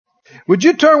Would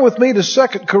you turn with me to 2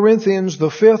 Corinthians, the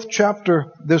 5th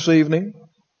chapter this evening?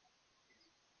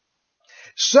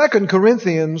 2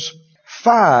 Corinthians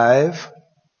 5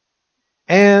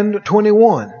 and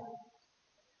 21.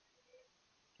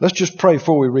 Let's just pray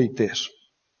before we read this.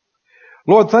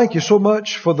 Lord, thank you so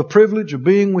much for the privilege of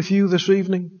being with you this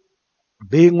evening,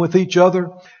 being with each other.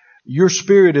 Your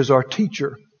Spirit is our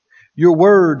teacher. Your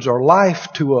words are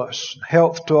life to us,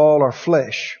 health to all our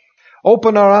flesh.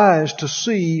 Open our eyes to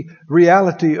see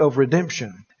reality of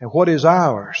redemption and what is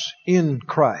ours in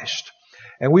Christ.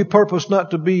 And we purpose not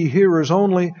to be hearers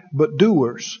only, but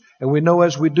doers. And we know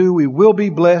as we do, we will be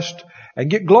blessed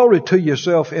and get glory to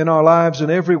yourself in our lives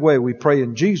in every way. We pray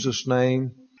in Jesus'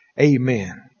 name.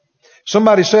 Amen.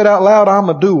 Somebody said out loud, I'm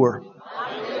a doer.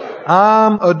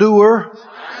 I'm a doer.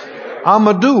 I'm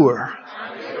a doer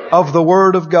of the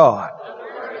Word of God.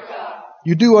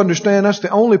 You do understand that's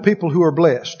the only people who are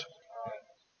blessed.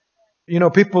 You know,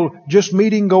 people, just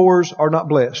meeting goers are not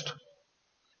blessed.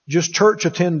 Just church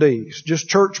attendees, just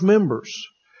church members,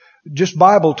 just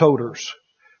Bible toters,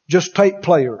 just tape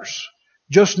players,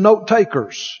 just note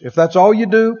takers. If that's all you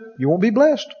do, you won't be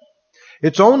blessed.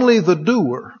 It's only the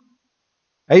doer.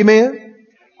 Amen?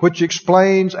 Which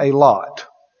explains a lot.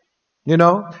 You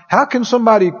know, how can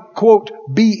somebody, quote,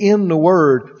 be in the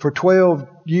Word for 12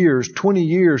 years, 20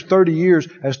 years, 30 years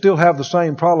and still have the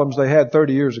same problems they had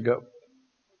 30 years ago?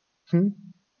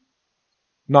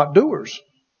 Not doers.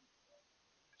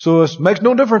 So it makes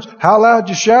no difference how loud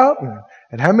you shout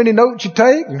and how many notes you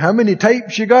take and how many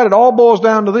tapes you got. It all boils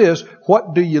down to this.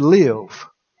 What do you live?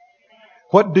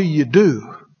 What do you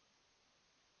do?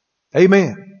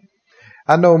 Amen.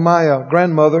 I know my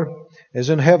grandmother is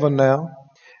in heaven now,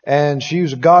 and she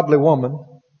was a godly woman,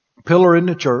 pillar in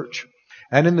the church.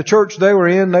 And in the church they were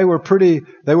in, they were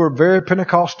very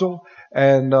Pentecostal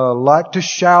and liked to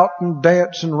shout and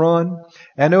dance and run.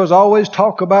 And there was always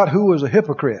talk about who was a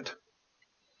hypocrite.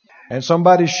 And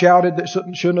somebody shouted that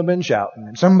shouldn't have been shouting.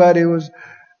 And somebody was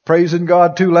praising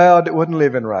God too loud that wasn't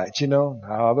living right, you know.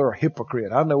 Oh, they're a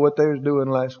hypocrite. I know what they was doing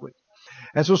last week.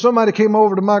 And so somebody came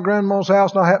over to my grandma's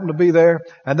house, and I happened to be there,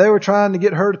 and they were trying to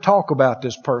get her to talk about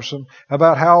this person,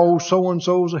 about how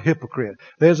so-and-so's a hypocrite.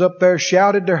 They was up there,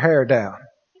 shouted their hair down.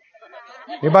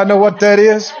 Anybody know what that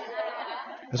is?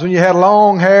 That's when you had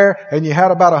long hair, and you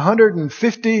had about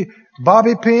 150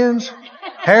 bobby pins,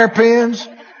 hairpins,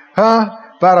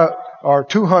 or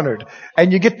 200.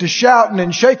 And you get to shouting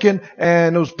and shaking,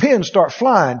 and those pins start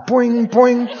flying, poing,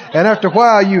 poing, and after a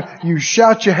while you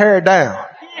shout your hair down.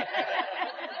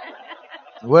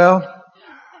 Well,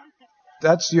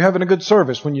 you're having a good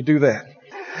service when you do that.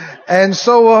 And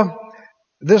so,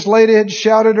 this lady had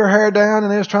shouted her hair down,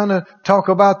 and they was trying to talk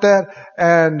about that.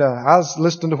 And I was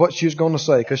listening to what she was going to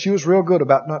say, because she was real good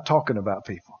about not talking about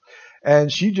people.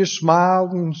 And she just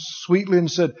smiled and sweetly and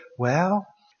said, well,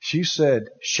 she said,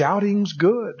 shouting's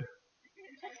good.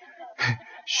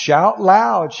 Shout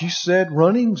loud. She said,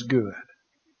 running's good.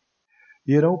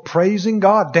 You know, praising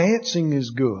God, dancing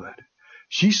is good.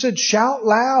 She said, shout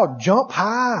loud, jump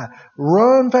high,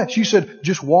 run fast. She said,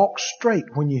 just walk straight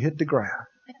when you hit the ground.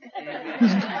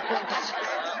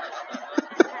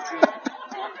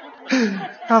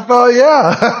 I thought,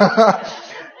 yeah.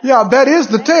 Yeah, that is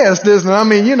the test, isn't it? I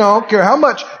mean, you know, I don't care how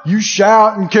much you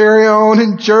shout and carry on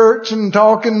in church and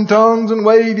talk in tongues and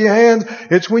wave your hands.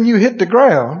 It's when you hit the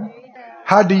ground.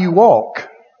 How do you walk?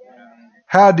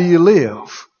 How do you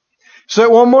live? Say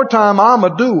it one more time. I'm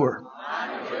a doer.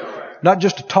 Not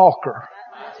just a talker.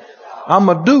 I'm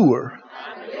a doer.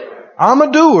 I'm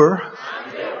a doer.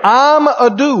 I'm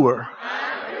a doer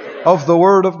of the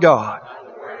Word of God.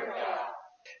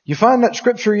 You find that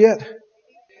scripture yet?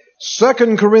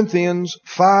 2 Corinthians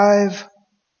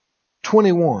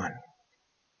 5:21.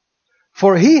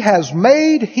 For He has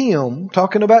made Him,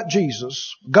 talking about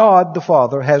Jesus, God the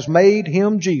Father has made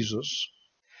Him, Jesus,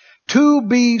 to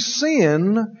be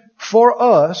sin for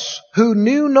us who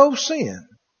knew no sin,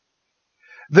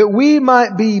 that we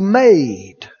might be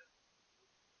made.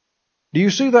 Do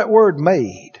you see that word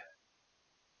made?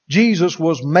 Jesus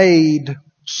was made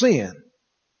sin.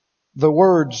 The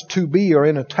words to be are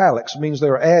in italics. It means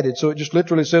they're added. So it just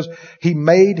literally says He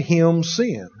made Him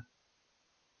sin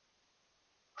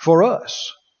for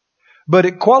us. But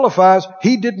it qualifies,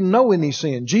 He didn't know any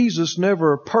sin. Jesus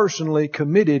never personally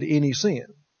committed any sin.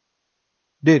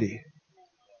 Did He?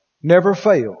 Never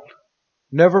failed.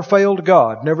 Never failed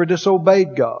God. Never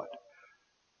disobeyed God.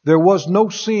 There was no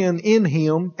sin in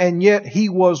Him, and yet He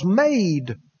was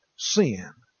made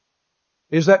sin.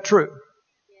 Is that true?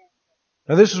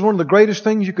 Now this is one of the greatest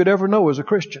things you could ever know as a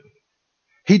Christian.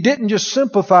 He didn't just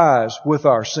sympathize with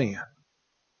our sin.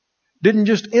 Didn't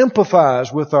just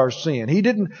empathize with our sin. He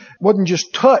wasn't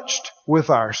just touched with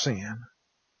our sin.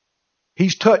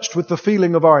 He's touched with the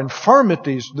feeling of our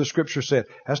infirmities, the Scripture said.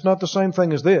 That's not the same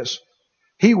thing as this.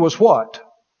 He was what?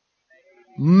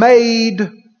 Made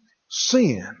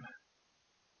sin.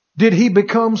 Did He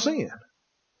become sin?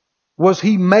 Was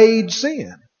He made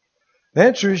sin? The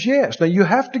answer is yes. Now you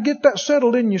have to get that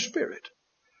settled in your spirit.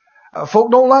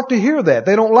 Folk don't like to hear that.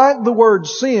 They don't like the word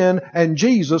sin and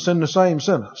Jesus in the same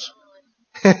sentence.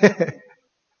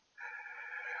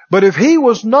 But if He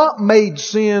was not made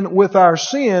sin with our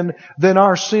sin, then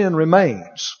our sin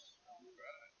remains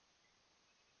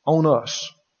on us.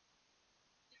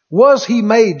 Was He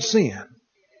made sin?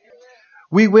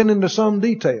 We went into some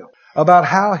detail about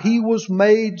how He was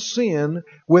made sin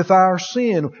with our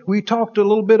sin. We talked a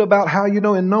little bit about how,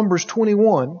 in Numbers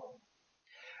 21,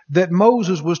 that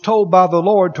Moses was told by the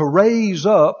Lord to raise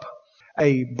up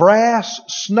a brass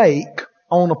snake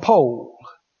on a pole.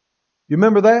 You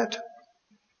remember that?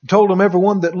 He told them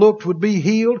everyone that looked would be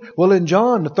healed. Well, in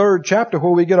John, the 3rd chapter,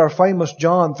 where we get our famous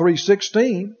John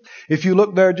 3:16, if you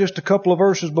look there just a couple of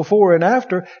verses before and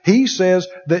after, he says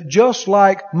that just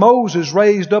like Moses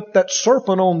raised up that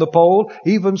serpent on the pole,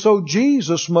 even so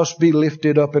Jesus must be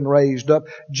lifted up and raised up.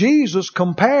 Jesus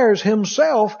compares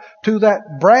Himself to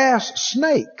that brass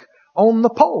snake on the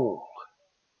pole.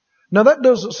 Now that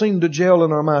doesn't seem to gel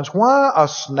in our minds. Why a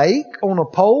snake on a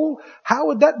pole? How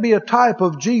would that be a type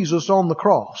of Jesus on the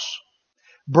cross?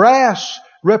 Brass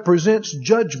represents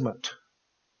judgment.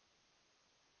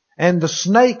 And the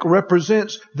snake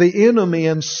represents the enemy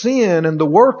and sin and the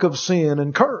work of sin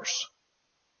and curse.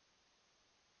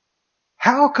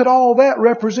 How could all that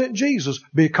represent Jesus?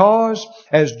 Because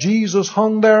as Jesus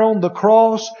hung there on the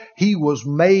cross, He was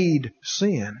made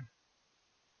sin.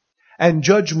 And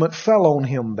judgment fell on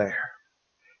Him there.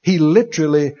 He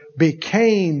literally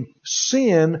became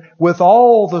sin with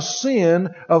all the sin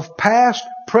of past,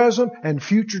 present, and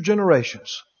future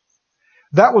generations.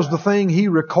 That was the thing He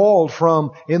recoiled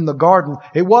from in the garden.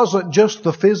 It wasn't just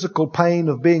the physical pain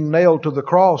of being nailed to the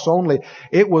cross only.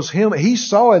 It was Him. He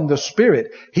saw in the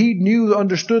Spirit. He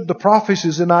understood the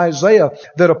prophecies in Isaiah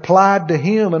that applied to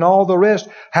Him and all the rest.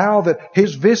 How that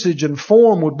His visage and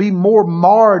form would be more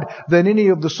marred than any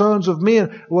of the sons of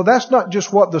men. Well, that's not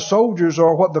just what the soldiers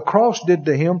or what the cross did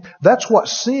to Him. That's what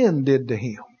sin did to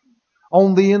Him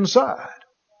on the inside.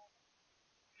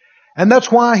 And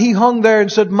that's why He hung there and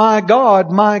said, my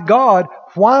God,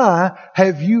 why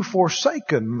have you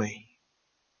forsaken me?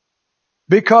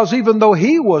 Because even though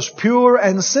He was pure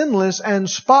and sinless and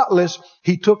spotless,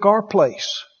 He took our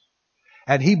place.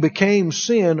 And He became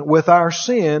sin with our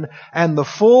sin, and the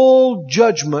full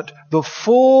judgment, the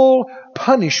full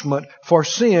punishment for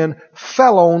sin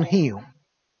fell on Him.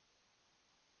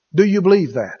 Do you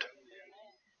believe that?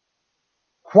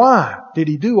 Why did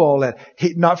He do all that?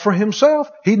 Not for Himself.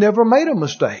 He never made a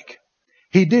mistake.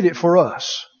 He did it for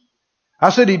us. I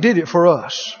said He did it for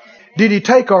us. Did He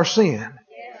take our sin?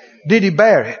 Did He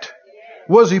bear it?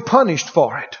 Was He punished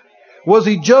for it? Was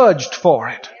He judged for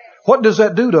it? What does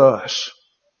that do to us?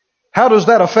 How does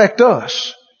that affect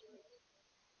us?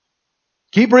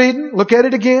 Keep reading. Look at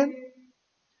it again.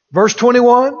 Verse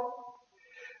 21.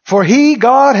 For He,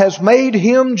 God, has made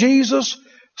Him, Jesus,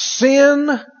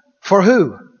 sin for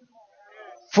who?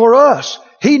 For us.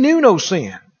 He knew no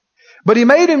sin. But He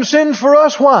made Him sin for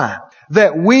us. Why?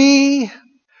 That we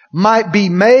might be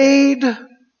made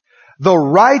the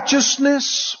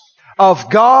righteousness of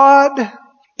God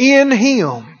in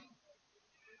Him.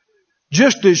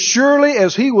 Just as surely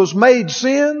as He was made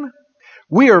sin,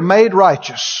 we are made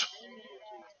righteous.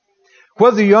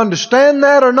 Whether you understand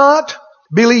that or not,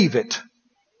 believe it.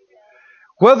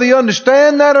 Whether you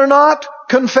understand that or not,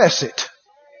 confess it.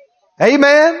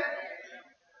 Amen?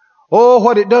 Oh,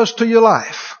 what it does to your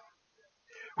life.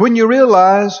 When you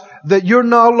realize that you're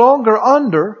no longer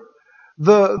under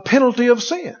the penalty of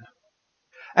sin.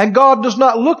 And God does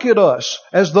not look at us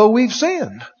as though we've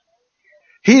sinned.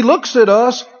 He looks at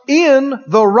us in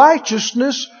the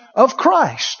righteousness of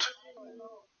Christ.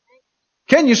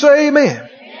 Can you say amen?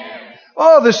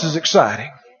 Oh, this is exciting.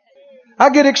 I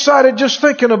get excited just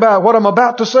thinking about what I'm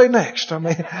about to say next.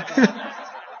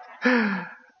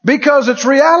 Because it's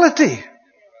reality.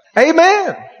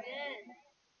 Amen.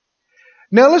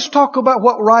 Now let's talk about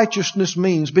what righteousness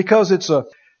means, because it's a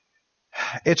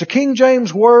King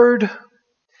James word,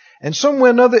 and somewhere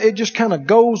or another it just kind of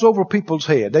goes over people's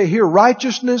head. They hear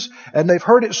righteousness and they've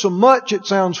heard it so much it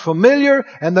sounds familiar,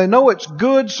 and they know it's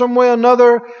good some way or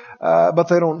another, but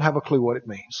they don't have a clue what it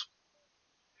means.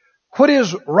 What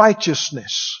is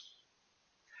righteousness?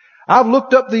 I've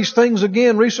looked up these things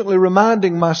again recently,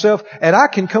 reminding myself, and I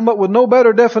can come up with no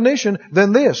better definition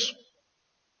than this.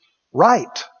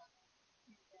 Right.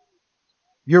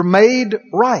 You're made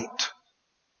right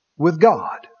with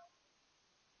God.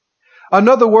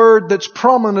 Another word that's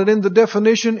prominent in the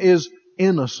definition is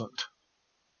innocent.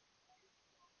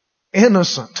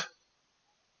 Innocent.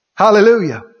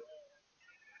 Hallelujah.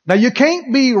 Now you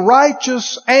can't be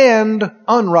righteous and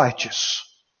unrighteous.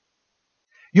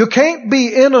 You can't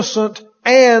be innocent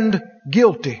and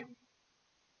guilty.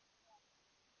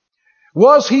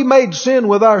 Was He made sin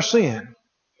with our sin?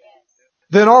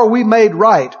 Then are we made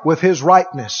right with His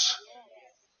rightness?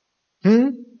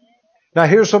 Now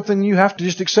here's something you have to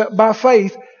just accept by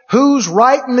faith. Whose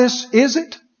rightness is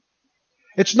it?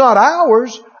 It's not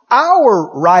ours.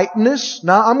 Our rightness.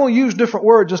 Now I'm going to use different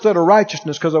words instead of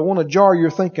righteousness because I want to jar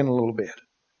your thinking a little bit.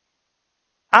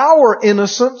 Our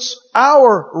innocence,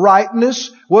 our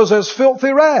rightness was as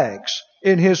filthy rags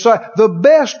in His sight. The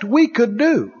best we could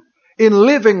do in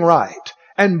living right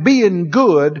and being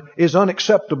good is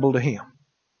unacceptable to Him.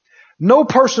 No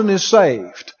person is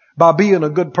saved by being a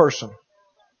good person.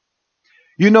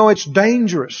 You know, it's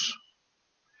dangerous.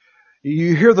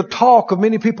 You hear the talk of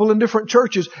many people in different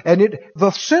churches, and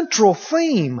the central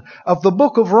theme of the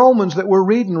book of Romans that we're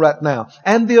reading right now,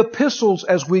 and the epistles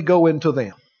as we go into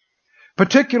them,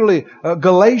 particularly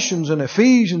Galatians and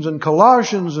Ephesians and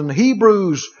Colossians and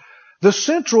Hebrews, the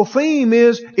central theme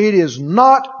is, it is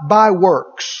not by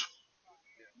works.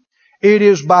 It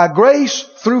is by grace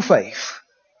through faith.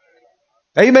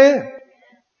 Amen.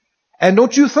 And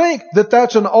don't you think that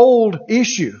that's an old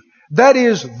issue. That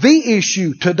is the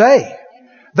issue today.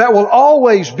 That will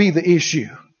always be the issue.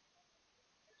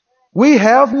 We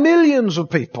have millions of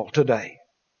people today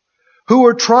who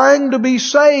are trying to be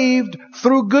saved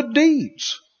through good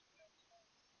deeds.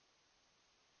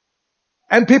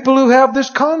 And people who have this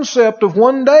concept of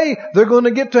one day they're going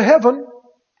to get to heaven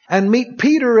and meet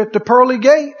Peter at the pearly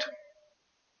gate.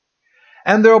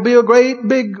 And there'll be a great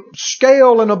big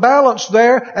scale and a balance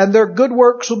there, and their good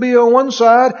works will be on one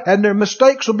side, and their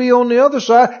mistakes will be on the other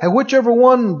side, and whichever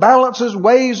one balances,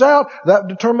 weighs out, that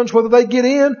determines whether they get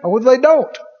in or whether they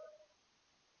don't.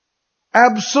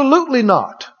 Absolutely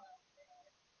not.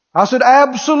 I said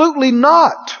absolutely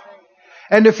not.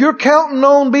 And if you're counting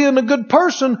on being a good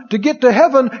person to get to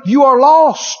heaven, you are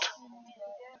lost.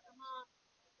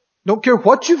 Don't care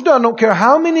what you've done. Don't care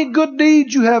how many good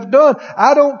deeds you have done.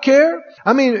 I don't care.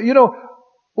 I mean,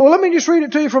 well, let me just read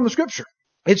it to you from the Scripture.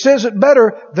 It says it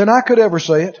better than I could ever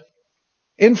say it.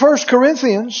 In 1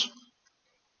 Corinthians,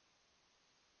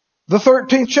 the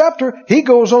 13th chapter, he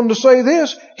goes on to say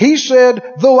this. He said,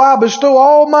 though I bestow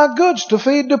all my goods to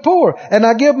feed the poor, and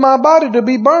I give my body to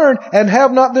be burned, and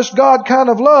have not this God kind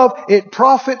of love, it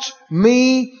profits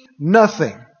me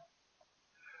nothing.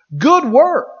 Good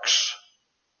works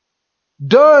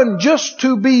done just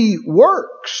to be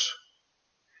works,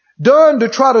 done to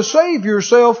try to save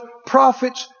yourself,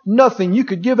 profits nothing. You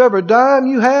could give every dime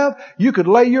you have. You could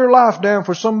lay your life down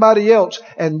for somebody else,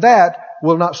 and that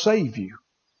will not save you.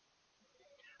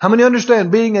 How many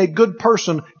understand being a good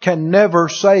person can never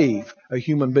save a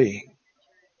human being?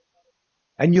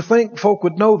 And you think folk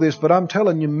would know this, but I'm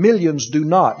telling you, millions do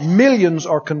not. Millions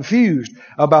are confused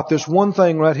about this one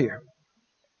thing right here.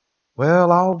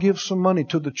 Well, I'll give some money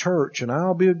to the church, and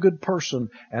I'll be a good person,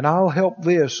 and I'll help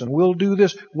this, and we'll do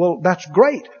this. Well, that's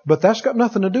great, but that's got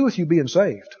nothing to do with you being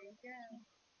saved.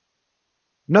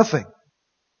 Nothing.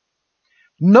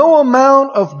 No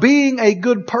amount of being a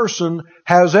good person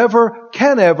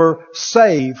can ever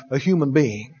save a human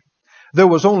being. There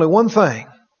was only one thing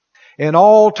in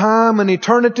all time and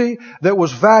eternity that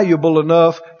was valuable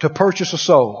enough to purchase a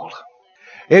soul.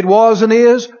 It was and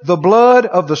is the blood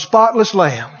of the spotless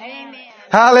Lamb.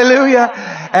 Hallelujah.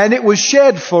 And it was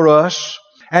shed for us,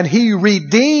 and He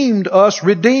redeemed us.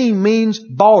 Redeem means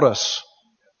bought us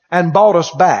and bought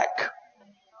us back.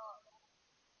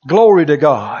 Glory to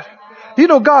God. You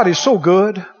know, God is so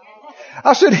good.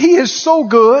 I said, He is so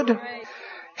good.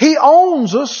 He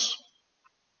owns us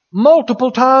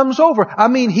multiple times over. I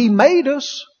mean, He made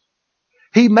us.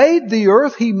 He made the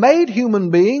earth, He made human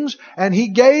beings, and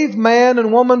He gave man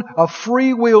and woman a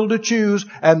free will to choose,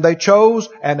 and they chose,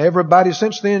 and everybody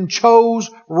since then chose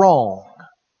wrong.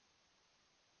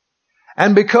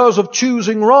 And because of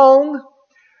choosing wrong,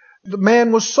 the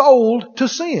man was sold to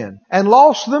sin and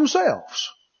lost themselves.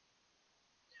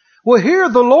 Well, here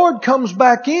the Lord comes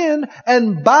back in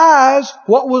and buys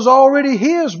what was already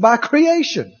His by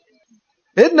creation.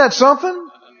 Isn't that something?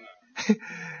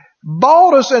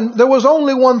 Bought us, and there was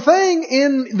only one thing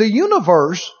in the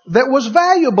universe that was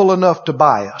valuable enough to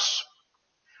buy us.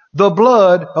 The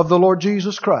blood of the Lord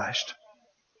Jesus Christ.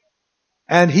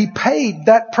 And He paid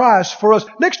that price for us.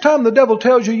 Next time the devil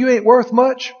tells you you ain't worth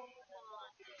much,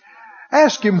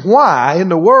 ask him why in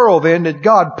the world then did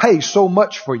God pay so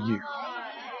much for you?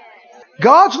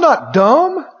 God's not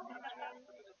dumb.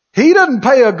 He doesn't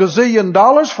pay $1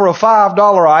 gazillion for a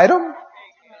 $5 item.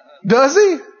 Does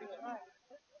He?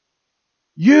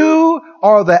 You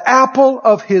are the apple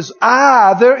of His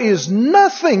eye. There is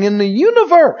nothing in the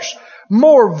universe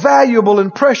more valuable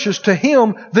and precious to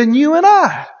Him than you and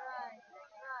I.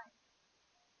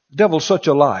 The devil's such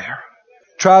a liar.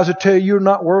 Tries to tell you you're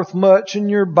not worth much and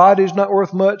your body's not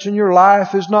worth much and your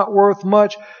life is not worth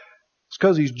much. It's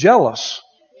because he's jealous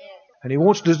and he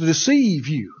wants to deceive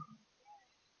you.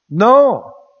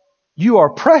 No, you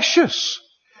are precious.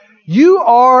 You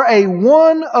are a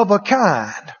one of a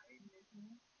kind.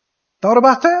 Thought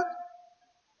about that?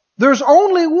 There's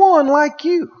only one like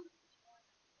you.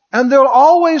 And there'll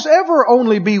always ever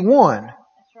only be one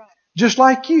just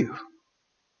like you.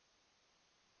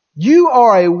 You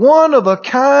are a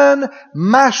one-of-a-kind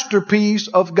masterpiece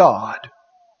of God.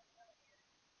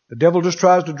 The devil just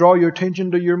tries to draw your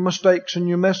attention to your mistakes and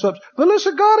your mess-ups. But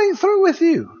listen, God ain't through with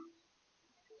you.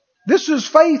 This is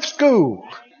faith school.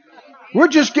 We're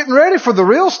just getting ready for the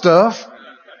real stuff.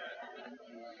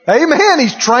 Amen.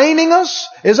 He's training us.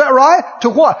 Is that right? To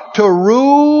what? To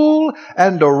rule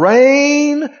and to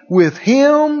reign with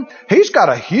Him. He's got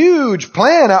a huge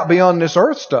plan out beyond this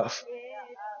earth stuff.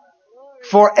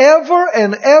 Forever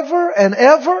and ever and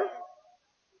ever,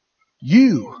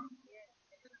 you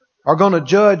are going to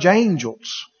judge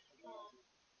angels.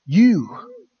 You.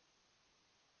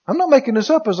 I'm not making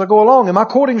this up as I go along. Am I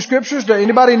quoting scriptures? Does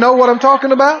anybody know what I'm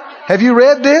talking about? Have you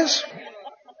read this?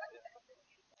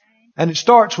 And it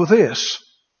starts with this.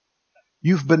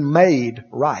 You've been made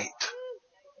right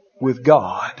with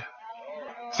God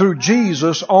through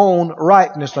Jesus' own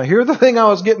rightness. Now here's the thing I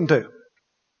was getting to.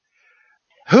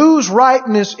 Whose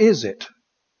rightness is it?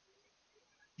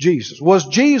 Jesus. Was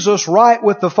Jesus right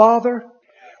with the Father?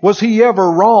 Was He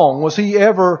ever wrong? Was He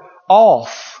ever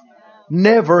off?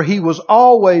 Never. He was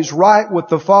always right with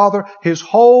the Father His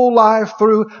whole life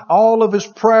through, all of His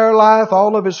prayer life,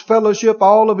 all of His fellowship,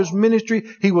 all of His ministry.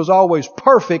 He was always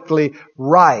perfectly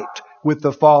right with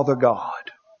the Father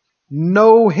God.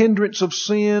 No hindrance of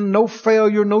sin, no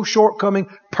failure, no shortcoming,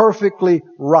 perfectly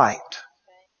right.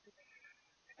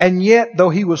 And yet,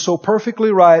 though He was so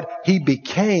perfectly right, He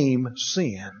became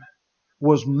sin,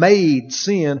 was made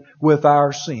sin with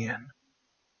our sin,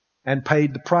 and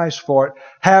paid the price for it.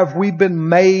 Have we been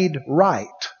made right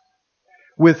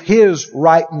with His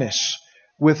rightness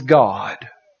with God?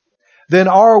 Then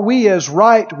are we as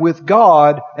right with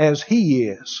God as He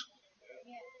is?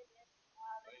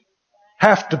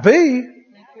 Have to be,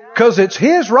 because it's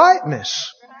His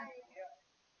rightness.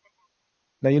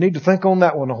 Now you need to think on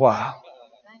that one a while.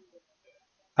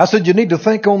 I said you need to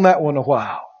think on that one a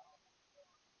while.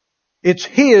 It's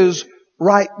His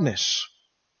rightness.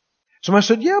 Somebody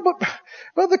said, yeah, but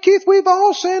Brother Keith, we've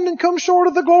all sinned and come short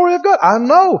of the glory of God. I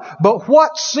know, but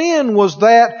what sin was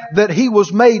that He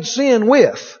was made sin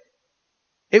with?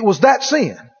 It was that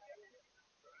sin.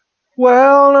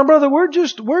 Well, now brother, we're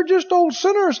just old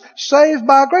sinners saved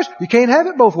by grace. You can't have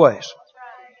it both ways.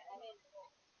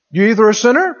 You're either a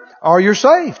sinner or you're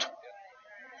saved.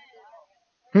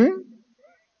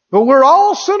 But we're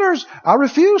all sinners. I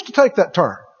refuse to take that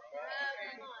term.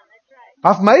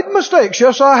 I've made mistakes.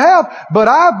 Yes, I have. But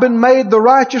I've been made the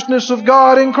righteousness of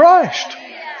God in Christ.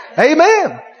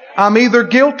 Amen. I'm either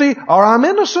guilty or I'm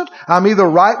innocent. I'm either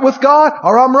right with God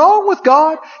or I'm wrong with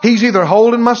God. He's either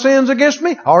holding my sins against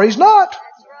me or He's not.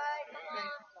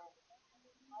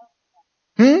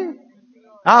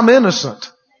 I'm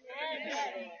innocent.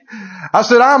 I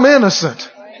said, I'm innocent.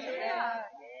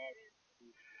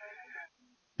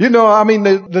 You know, I mean,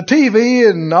 the TV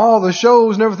and all the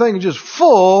shows and everything is just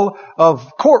full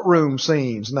of courtroom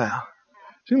scenes now.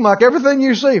 Seems like everything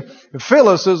you see.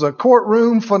 Phyllis is a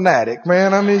courtroom fanatic,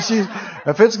 man. I mean,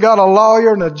 if it's got a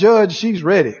lawyer and a judge, she's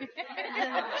ready.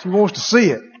 She wants to see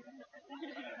it.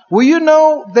 Well, you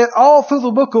know that all through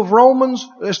the book of Romans,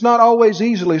 it's not always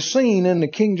easily seen in the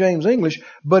King James English,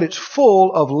 but it's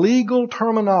full of legal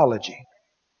terminology.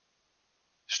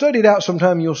 Study it out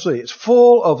sometime, you'll see. It's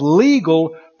full of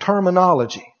legal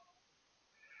terminology.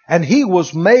 And He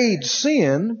was made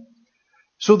sin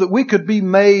so that we could be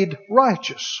made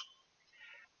righteous.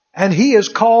 And He is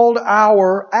called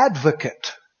our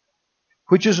advocate,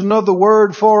 which is another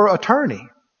word for attorney,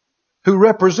 who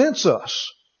represents us.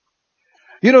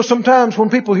 You know, sometimes when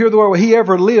people hear the word, He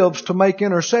ever lives to make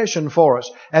intercession for us,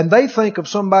 and they think of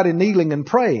somebody kneeling and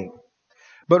praying.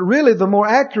 But really the more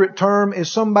accurate term is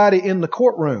somebody in the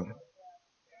courtroom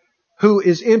who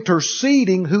is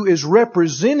interceding, who is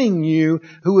representing you,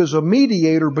 who is a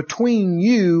mediator between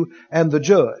you and the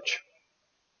judge.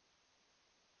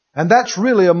 And that's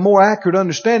really a more accurate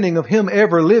understanding of Him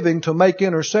ever living to make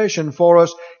intercession for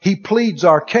us. He pleads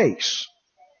our case.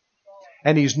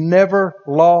 And He's never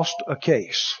lost a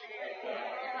case.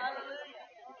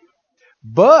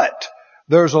 But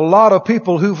there's a lot of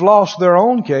people who've lost their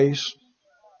own case.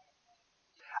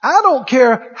 I don't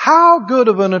care how good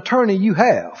of an attorney you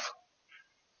have.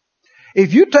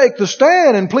 If you take the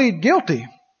stand and plead guilty,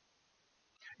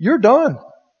 you're done.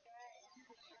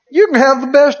 You can have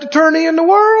the best attorney in the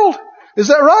world. Is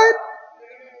that right?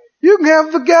 You can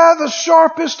have the guy, the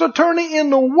sharpest attorney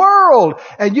in the world,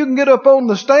 and you can get up on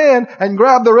the stand and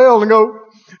grab the rail and go,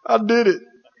 I did it.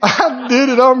 I did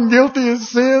it. I'm guilty of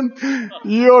sin.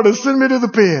 You ought to send me to the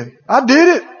pen. I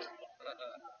did it.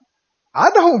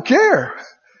 I don't care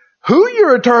who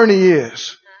your attorney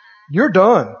is. You're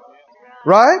done.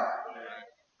 Right?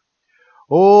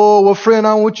 Oh, well, friend,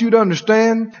 I want you to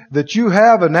understand that you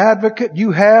have an advocate.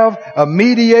 You have a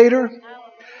mediator.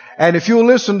 And if you'll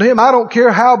listen to him, I don't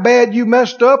care how bad you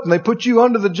messed up and they put you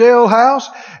under the jailhouse.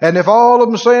 And if all of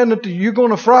them saying that you're going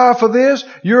to fry for this,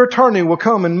 your attorney will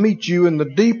come and meet you in the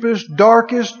deepest,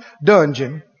 darkest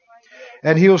dungeon.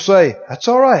 And he'll say, that's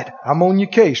all right. I'm on your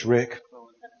case, Rick.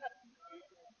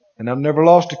 And I've never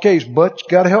lost a case, but you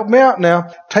got to help me out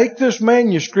now. Take this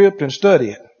manuscript and study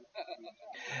it.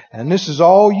 And this is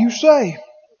all you say.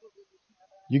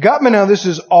 You got me now. This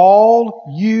is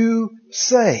all you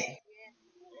say.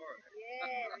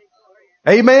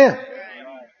 Amen.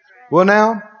 Well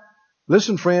now,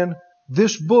 listen friend,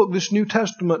 this book, this New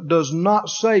Testament does not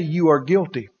say you are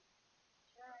guilty.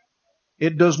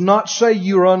 It does not say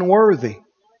you're unworthy.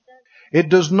 It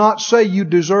does not say you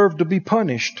deserve to be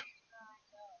punished.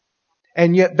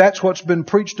 And yet that's what's been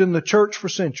preached in the church for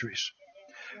centuries.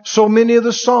 So many of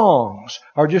the songs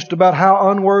are just about how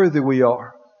unworthy we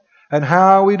are and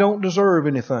how we don't deserve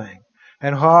anything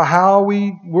and how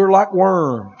we're like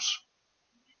worms.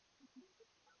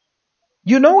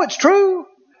 You know it's true.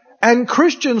 And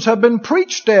Christians have been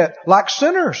preached at like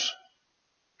sinners.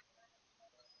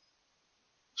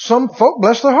 Some folk,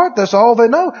 bless their heart, that's all they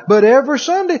know. But every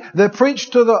Sunday they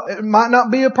preach to it might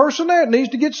not be a person there that needs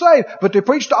to get saved, but they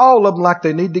preach to all of them like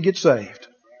they need to get saved.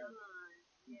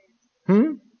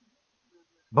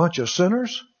 Bunch of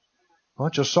sinners.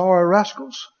 Bunch of sorry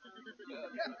rascals.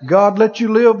 God let you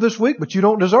live this week, but you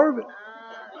don't deserve it.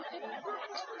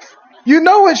 You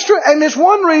know it's true. And it's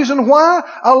one reason why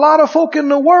a lot of folk in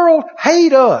the world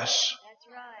hate us.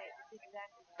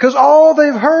 Because all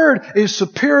they've heard is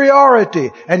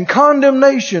superiority and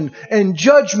condemnation and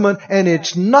judgment, and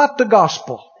it's not the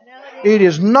gospel. It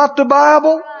is not the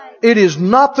Bible. It is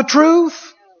not the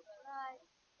truth.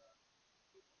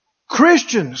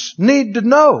 Christians need to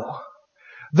know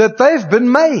that they've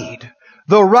been made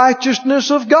the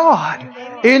righteousness of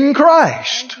God in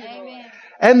Christ.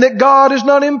 And that God is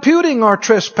not imputing our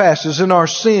trespasses and our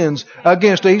sins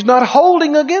against us. He's not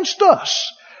holding against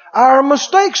us our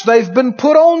mistakes. They've been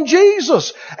put on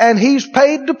Jesus and He's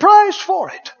paid the price for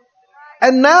it.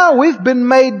 And now we've been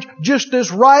made just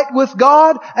as right with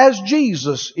God as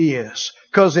Jesus is.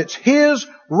 Because it's His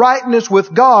rightness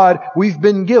with God we've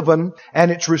been given, and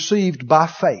it's received by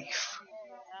faith.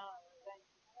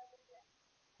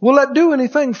 Will that do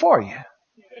anything for you?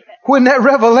 When that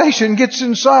revelation gets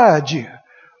inside you.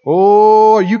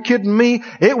 Oh, are you kidding me?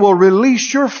 It will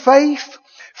release your faith.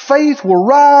 Faith will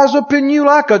rise up in you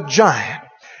like a giant.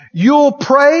 You'll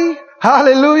pray,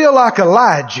 hallelujah, like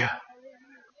Elijah.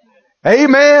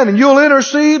 Amen. And you'll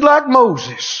intercede like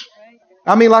Moses.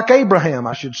 Like Abraham,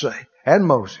 I should say, and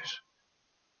Moses.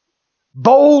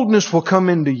 Boldness will come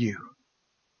into you.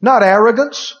 Not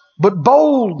arrogance, but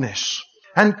boldness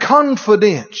and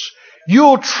confidence.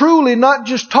 You'll truly not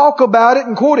just talk about it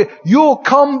and quote it. You'll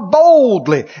come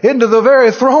boldly into the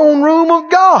very throne room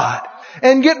of God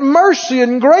and get mercy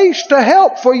and grace to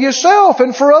help for yourself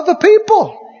and for other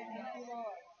people.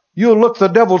 You'll look the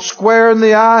devil square in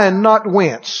the eye and not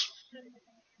wince.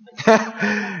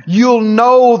 You'll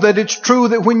know that it's true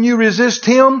that when you resist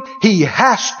him, he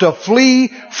has to flee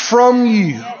from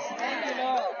you.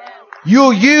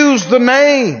 You'll use the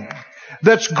name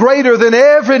that's greater than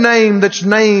every name that's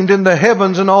named in the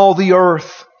heavens and all the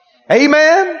earth.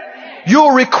 Amen?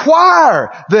 You'll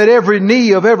require that every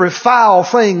knee of every foul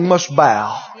thing must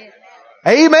bow.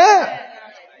 Amen?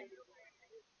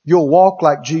 You'll walk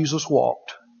like Jesus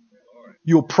walked.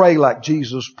 You'll pray like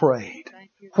Jesus prayed.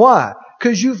 Why?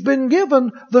 Because you've been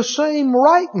given the same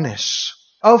rightness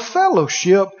of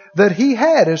fellowship that He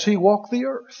had as He walked the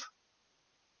earth.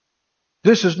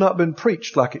 This has not been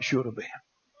preached like it should have been.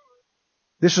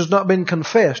 This has not been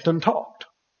confessed and taught.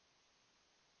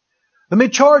 Let me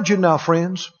charge you now,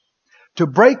 friends, to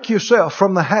break yourself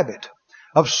from the habit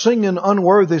of singing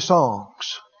unworthy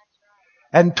songs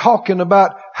and talking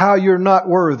about how you're not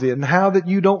worthy and how that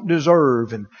you don't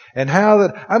deserve and how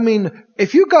that, I mean,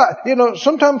 if you got,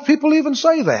 sometimes people even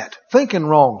say that, thinking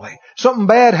wrongly. Something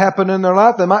bad happened in their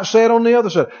life, they might say it on the other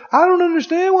side. I don't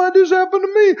understand why this happened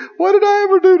to me. What did I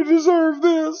ever do to deserve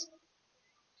this?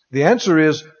 The answer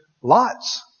is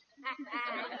lots.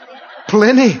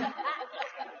 Plenty.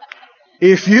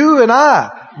 If you and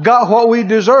I got what we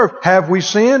deserve, have we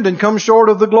sinned and come short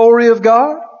of the glory of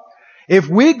God? If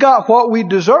we got what we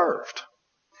deserved,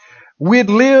 we'd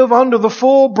live under the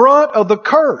full brunt of the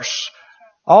curse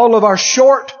all of our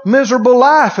short, miserable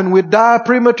life, and we'd die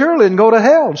prematurely and go to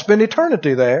hell and spend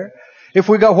eternity there if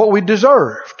we got what we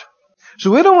deserved.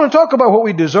 So we don't want to talk about what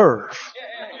we deserve.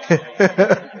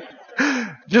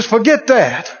 Just forget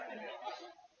that.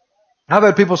 I've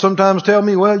had people sometimes tell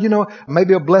me, well,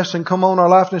 maybe a blessing come on our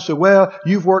life, and they say, well,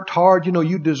 you've worked hard,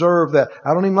 you deserve that.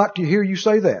 I don't even like to hear you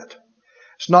say that.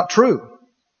 It's not true.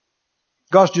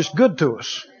 God's just good to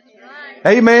us.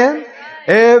 Amen.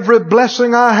 Every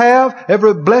blessing I have,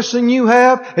 every blessing you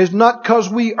have is not because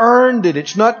we earned it.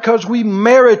 It's not because we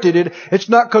merited it. It's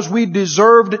not because we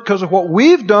deserved it because of what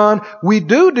we've done. We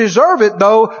do deserve it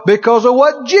though because of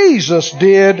what Jesus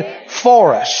did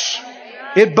for us.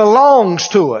 It belongs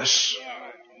to us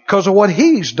because of what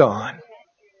He's done.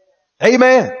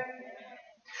 Amen.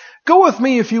 Go with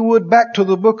me, if you would, back to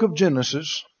the book of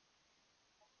Genesis.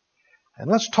 And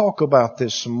let's talk about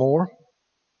this some more.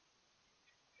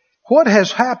 What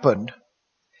has happened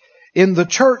in the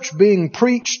church being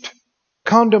preached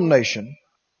condemnation?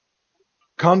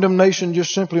 Condemnation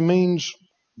just simply means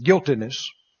guiltiness.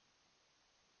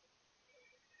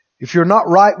 If you're not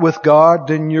right with God,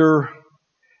 then you're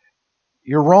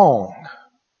wrong.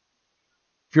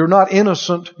 If you're not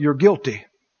innocent, you're guilty.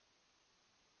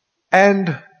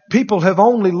 And people have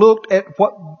only looked at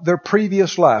what their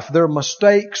previous life, their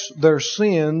mistakes, their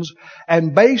sins,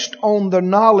 and based on the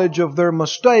knowledge of their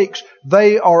mistakes,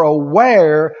 they are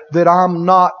aware that I'm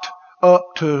not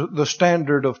up to the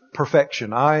standard of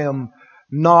perfection. I am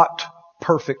not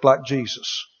perfect like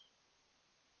Jesus.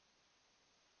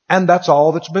 And that's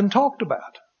all that's been talked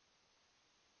about.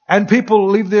 And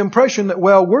people leave the impression that,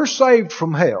 well, we're saved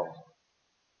from hell.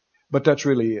 But that's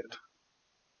really it.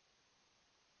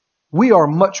 We are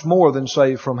much more than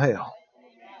saved from hell.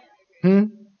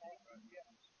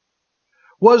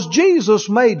 Was Jesus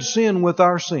made sin with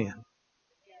our sin?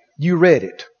 You read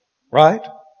it, right?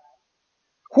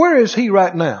 Where is He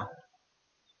right now?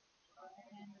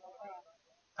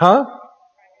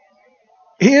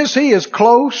 Is He as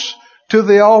close to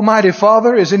the Almighty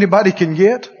Father as anybody can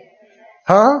get?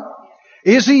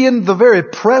 Is He in the very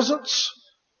presence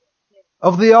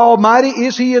of the Almighty?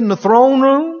 Is He in the throne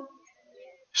room?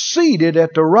 Seated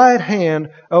at the right hand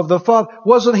of the Father.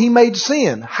 Wasn't He made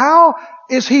sin? How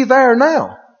is He there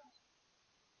now?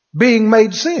 Being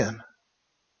made sin.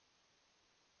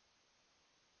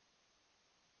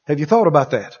 Have you thought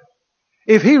about that?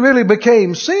 If He really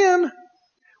became sin,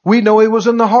 we know He was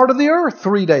in the heart of the earth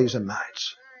 3 days and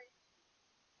nights.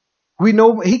 We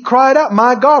know He cried out,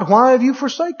 my God, why have you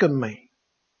forsaken me?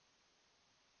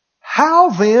 How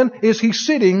then is He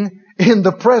sitting in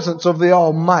the presence of the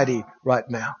Almighty right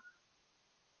now?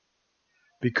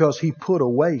 Because He put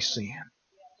away sin.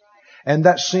 And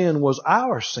that sin was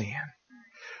our sin.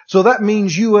 So that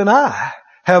means you and I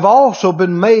have also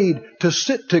been made to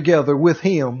sit together with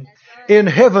Him in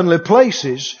heavenly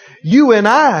places. You and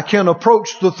I can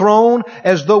approach the throne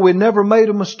as though we never made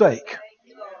a mistake.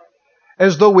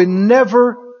 As though we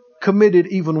never committed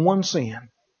even one sin.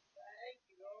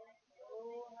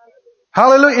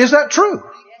 Hallelujah. Is that true?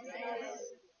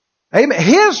 Amen.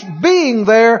 His being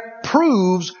there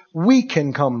proves we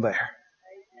can come there.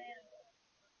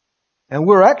 And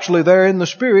we're actually there in the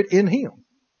Spirit in Him.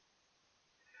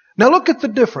 Now look at the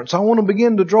difference. I want to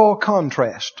begin to draw a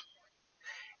contrast.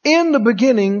 In the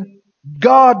beginning,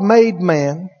 God made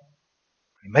man,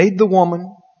 He made the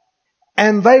woman,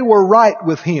 and they were right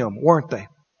with Him, weren't they?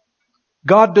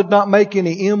 God did not make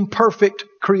any imperfect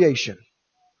creation.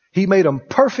 He made them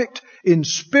perfect in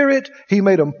spirit. He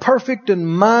made them perfect in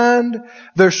mind.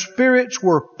 Their spirits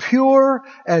were pure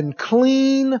and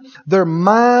clean. Their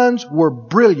minds were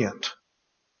brilliant.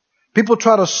 People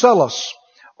try to sell us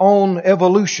on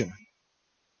evolution.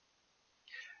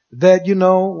 That,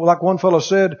 like one fellow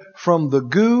said, from the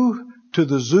goo to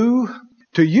the zoo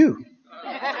to you.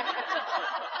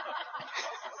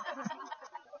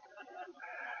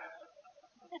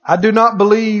 I do not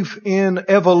believe in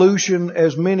evolution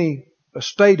as many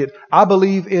stated. I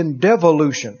believe in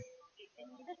devolution.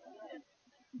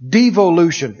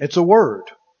 Devolution. It's a word.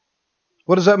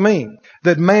 What does that mean?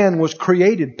 That man was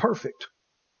created perfect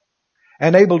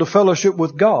and able to fellowship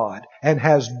with God and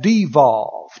has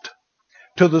devolved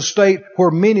to the state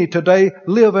where many today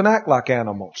live and act like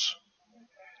animals.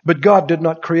 But God did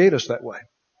not create us that way.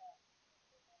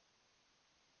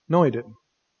 No, He didn't.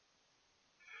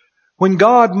 When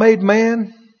God made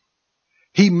man,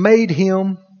 He made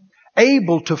him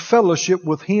able to fellowship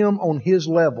with Him on His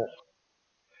level.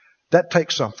 That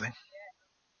takes something.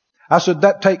 I said,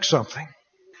 that takes something.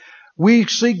 We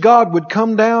see God would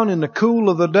come down in the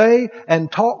cool of the day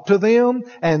and talk to them,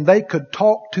 and they could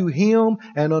talk to Him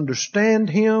and understand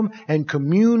Him and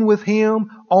commune with Him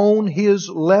on His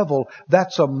level.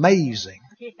 That's amazing.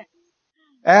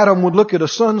 Adam would look at a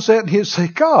sunset and he'd say,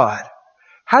 God,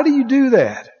 how do you do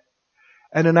that?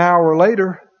 And an hour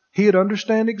later, he'd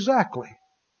understand exactly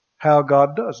how God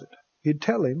does it. He'd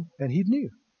tell him, and he knew.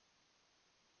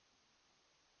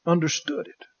 Understood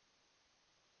it.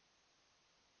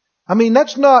 I mean,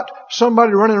 that's not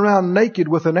somebody running around naked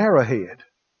with an arrowhead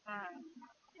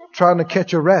trying to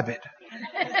catch a rabbit.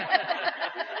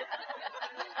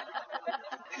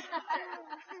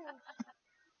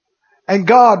 And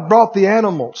God brought the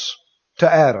animals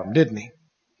to Adam, didn't He?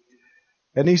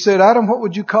 And He said, Adam, what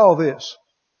would you call this?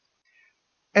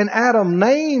 And Adam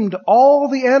named all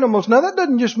the animals. Now that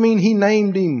doesn't just mean he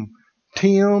named him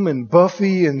Tim and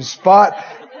Buffy and Spot.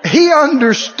 He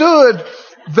understood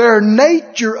their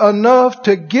nature enough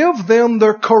to give them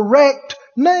their correct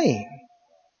name.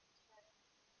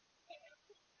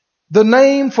 The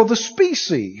name for the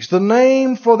species, the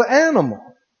name for the animal.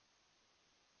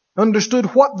 Understood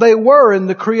what they were in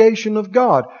the creation of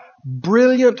God.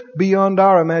 Brilliant beyond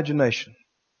our imagination.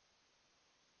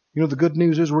 You know, the good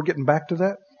news is we're getting back to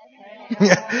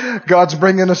that. God's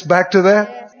bringing us back to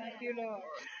that.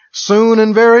 Soon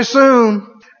and very soon.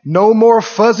 No more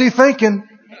fuzzy thinking.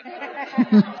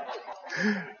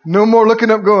 No more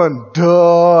looking up going,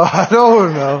 duh, I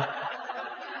don't know.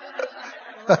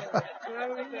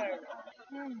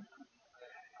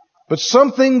 But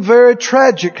something very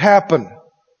tragic happened.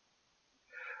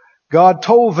 God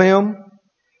told them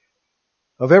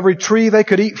of every tree they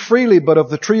could eat freely, but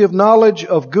of the tree of knowledge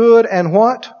of good and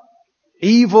what?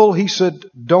 Evil, He said,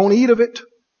 don't eat of it.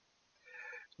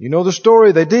 You know the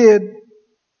story, they did.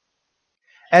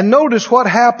 And notice what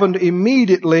happened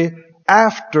immediately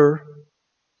after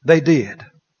they did.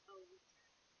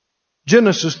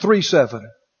 Genesis 3:7.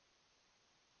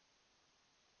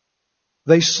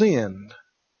 They sinned.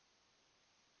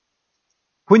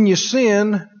 When you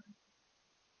sin,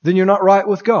 then you're not right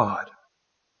with God.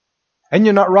 And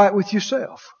you're not right with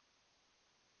yourself.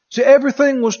 See,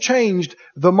 everything was changed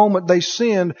the moment they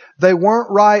sinned. They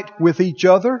weren't right with each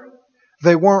other.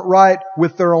 They weren't right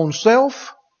with their own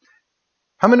self.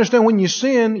 How many understand when you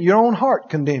sin, your own heart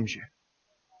condemns you?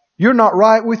 You're not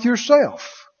right with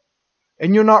yourself.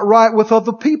 And you're not right with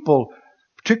other people,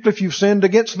 particularly if you've sinned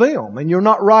against them. And you're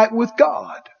not right with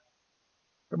God.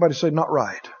 Everybody say, not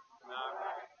right.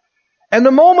 And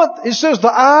the moment, it says,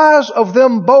 the eyes of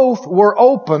them both were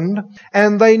opened,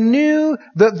 and they knew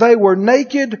that they were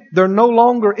naked. They're no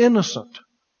longer innocent.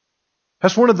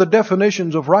 That's one of the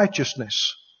definitions of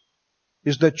righteousness,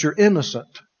 is that you're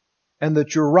innocent and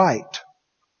that you're right.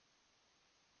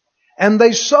 And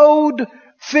they sewed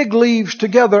fig leaves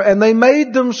together, and they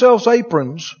made themselves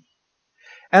aprons.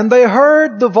 And they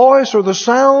heard the voice or the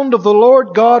sound of the Lord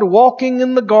God walking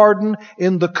in the garden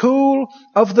in the cool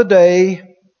of the day.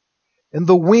 In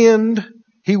the wind,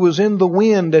 He was in the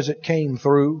wind as it came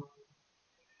through.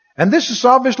 And this is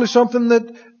obviously something that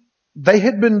they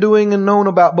had been doing and known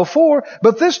about before.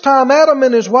 But this time Adam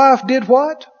and his wife did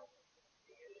what?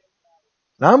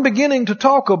 Now I'm beginning to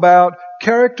talk about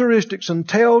characteristics and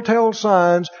telltale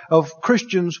signs of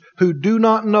Christians who do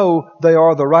not know they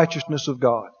are the righteousness of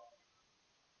God.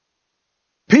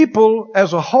 People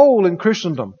as a whole in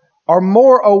Christendom are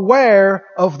more aware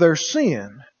of their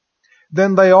sin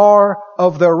than they are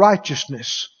of their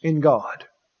righteousness in God.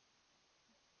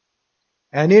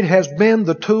 And it has been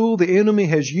the tool the enemy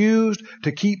has used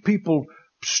to keep people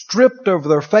stripped of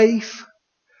their faith,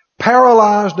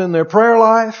 paralyzed in their prayer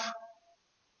life,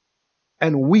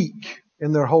 and weak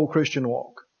in their whole Christian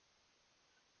walk.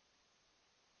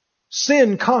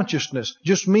 Sin consciousness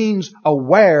just means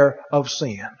aware of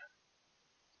sin.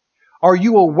 Are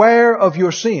you aware of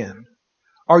your sin?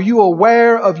 Are you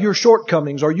aware of your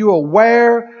shortcomings? Are you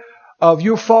aware of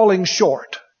your falling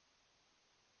short?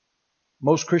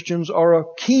 Most Christians are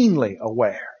keenly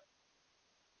aware.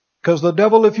 Because the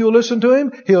devil, if you listen to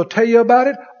him, he'll tell you about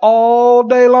it all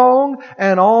day long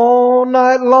and all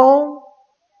night long.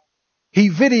 He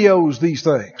videos these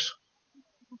things.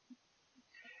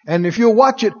 And if you'll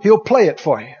watch it, he'll play it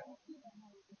for you.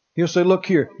 He'll say, look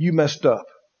here, you messed up.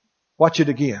 Watch it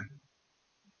again.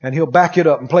 And he'll back it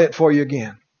up and play it for you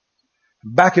again.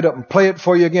 Back it up and play it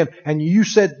for you again. And you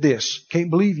said this.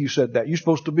 Can't believe you said that. You're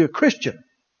supposed to be a Christian.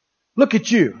 Look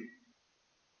at you.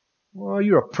 Well,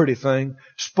 you're a pretty thing.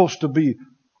 Supposed to be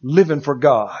living for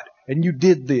God. And you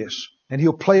did this. And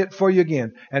he'll play it for you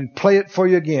again. And play it for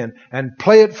you again. And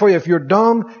play it for you. If you're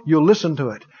dumb, you'll listen to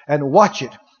it. And watch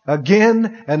it.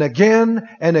 Again and again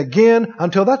and again.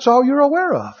 Until that's all you're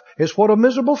aware of. It's what a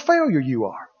miserable failure you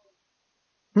are.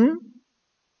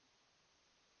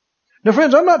 Now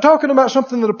friends, I'm not talking about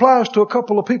something that applies to a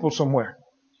couple of people somewhere.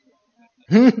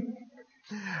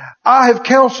 I have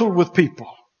counseled with people.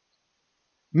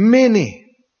 Many.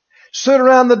 Sit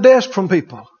around the desk from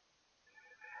people.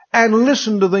 And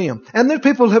listen to them. And then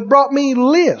people have brought me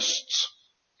lists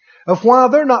of why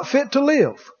they're not fit to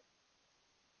live.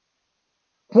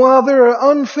 Why they're an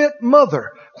unfit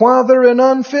mother. Why they're an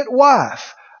unfit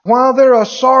wife. Why they're a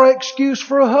sorry excuse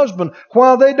for a husband.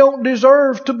 Why they don't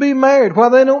deserve to be married. Why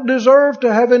they don't deserve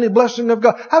to have any blessing of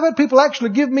God. I've had people actually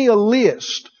give me a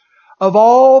list of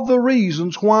all the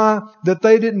reasons why that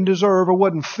they didn't deserve or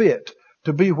wasn't fit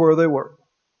to be where they were.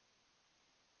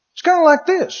 It's kind of like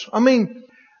this. I mean,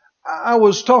 I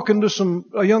was talking to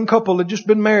a young couple that had just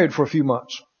been married for a few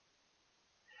months.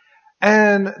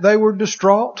 And they were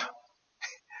distraught.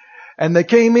 And they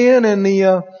came in and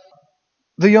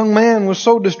the young man was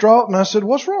so distraught, and I said,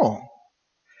 what's wrong?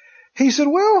 He said,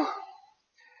 well,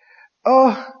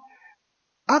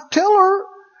 I tell her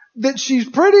that she's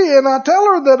pretty, and I tell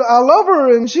her that I love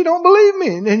her, and she don't believe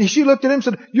me. And she looked at him and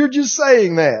said, you're just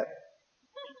saying that.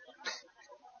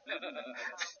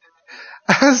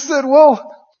 I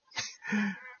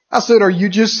said, are you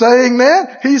just saying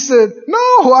that? He said,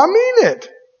 no, I mean it.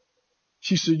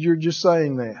 She said, you're just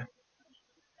saying that.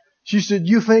 She said,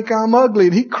 you think I'm ugly?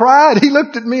 And he cried. He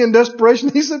looked at me in desperation.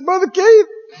 He said, Brother Keith,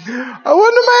 I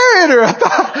wouldn't have married her.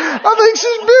 I think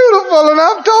she's beautiful, and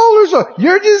I've told her so.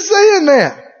 You're just saying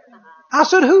that. I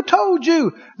said, who told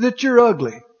you that you're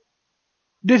ugly?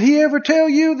 Did he ever tell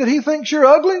you that he thinks you're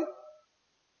ugly?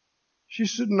 She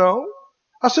said, no.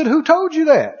 I said, who told you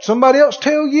that? Somebody else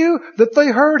tell you that they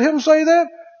heard him say that?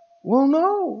 Well,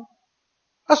 no.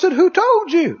 I said, who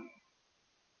told you?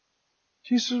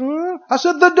 She said, well, I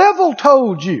said, the devil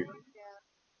told you.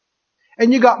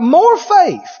 And you got more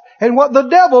faith in what the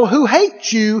devil who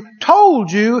hates you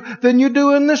told you than you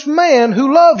do in this man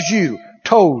who loves you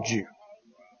told you.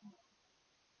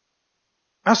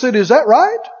 I said, is that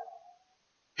right?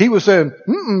 He was saying,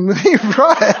 he's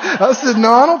right. I said,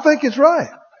 no, I don't think it's right.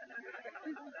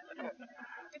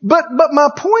 But my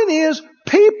point is,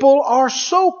 people are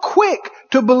so quick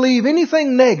to believe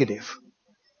anything negative.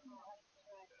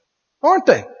 Aren't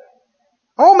they?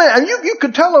 Oh man, and you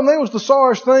could tell them they was the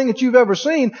sorriest thing that you've ever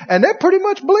seen, and they pretty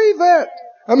much believe that.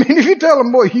 I mean, if you tell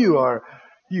them, boy, you are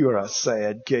a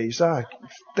sad case. I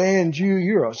stand you.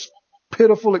 You're a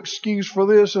pitiful excuse for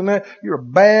this and that. You're a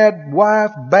bad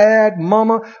wife, bad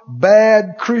mama,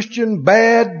 bad Christian,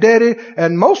 bad daddy.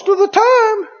 And most of the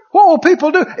time, what will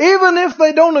people do? Even if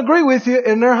they don't agree with you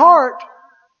in their heart,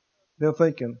 they're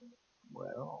thinking,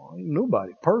 well, ain't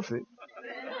nobody perfect.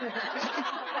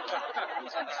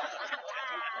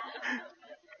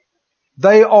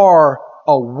 They are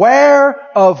aware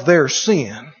of their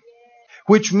sin,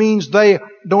 which means they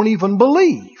don't even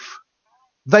believe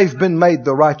they've been made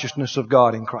the righteousness of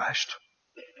God in Christ.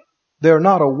 They're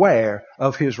not aware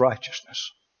of His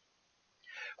righteousness.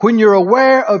 When you're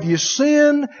aware of your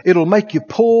sin, it'll make you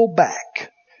pull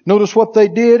back. Notice what they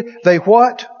did. They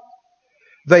what?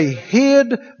 They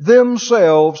hid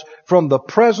themselves from the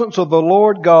presence of the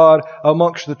Lord God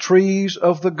amongst the trees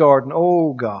of the garden.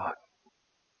 Oh God.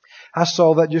 I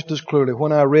saw that just as clearly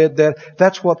when I read that.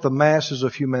 That's what the masses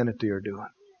of humanity are doing.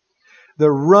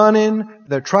 They're running.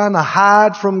 They're trying to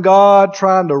hide from God,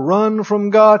 trying to run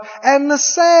from God. And the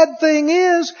sad thing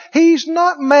is, He's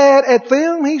not mad at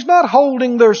them. He's not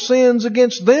holding their sins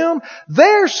against them.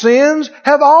 Their sins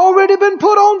have already been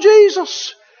put on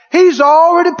Jesus. He's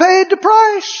already paid the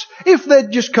price. If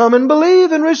they'd just come and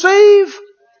believe and receive,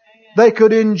 they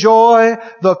could enjoy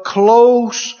the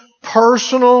close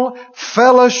personal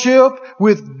fellowship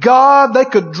with God. They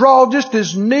could draw just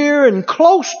as near and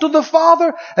close to the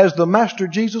Father as the Master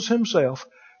Jesus Himself,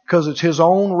 because it's His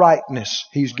own rightness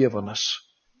He's given us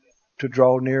to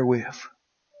draw near with.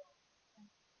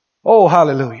 Oh,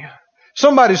 hallelujah.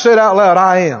 Somebody said out loud,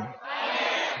 I am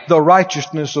the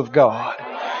righteousness of God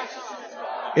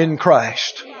in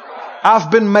Christ.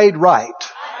 I've been made right.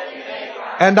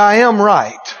 And I am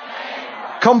right.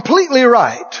 Completely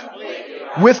right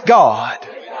with God.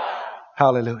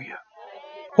 Hallelujah.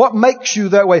 What makes you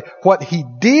that way? What He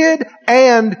did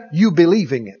and you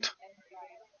believing it.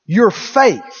 Your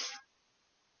faith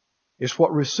is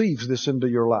what receives this into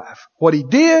your life. What He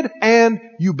did and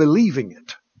you believing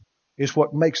it is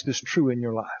what makes this true in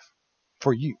your life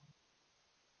for you.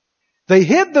 They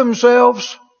hid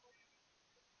themselves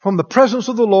from the presence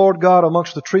of the Lord God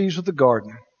amongst the trees of the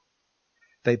garden.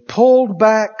 They pulled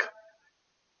back.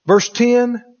 Verse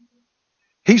 10,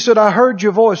 He said, I heard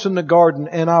your voice in the garden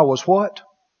and I was what?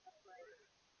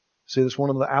 See, that's one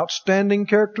of the outstanding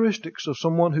characteristics of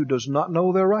someone who does not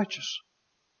know they're righteous.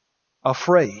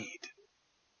 Afraid.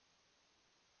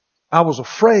 I was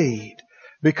afraid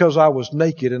because I was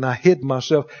naked and I hid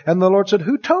myself. And the Lord said,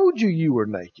 who told you you were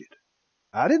naked?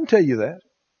 I didn't tell you that.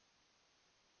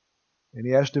 And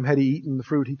He asked him, had he eaten the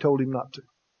fruit? He told him not to.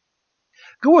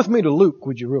 Go with me to Luke,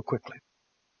 would you, real quickly.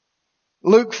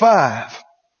 Luke 5.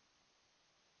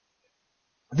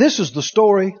 This is the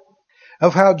story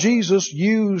of how Jesus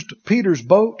used Peter's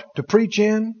boat to preach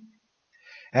in,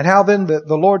 and how then the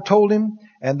Lord told him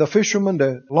and the fishermen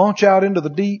to launch out into the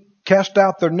deep, cast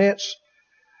out their nets.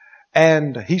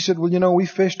 And he said, well, we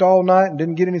fished all night and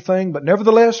didn't get anything, but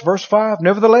nevertheless, verse 5,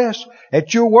 nevertheless,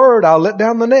 at your word I'll let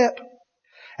down the net.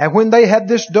 And when they had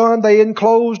this done, they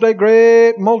enclosed a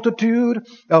great multitude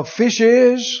of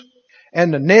fishes,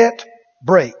 and the net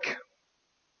brake.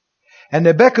 And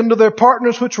they beckoned to their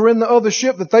partners which were in the other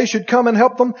ship that they should come and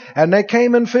help them. And they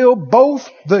came and filled both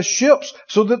the ships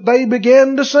so that they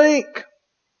began to sink.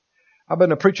 I've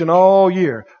been preaching all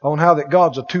year on how that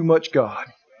God's a too much God.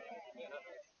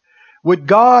 Would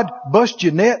God bust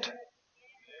your net?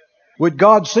 Would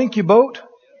God sink your boat?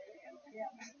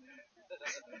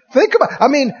 Think about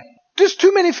it. Just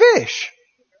too many fish.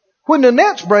 When the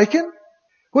net's breaking,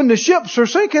 when the ships are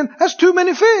sinking, that's too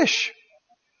many fish.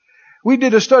 We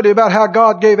did a study about how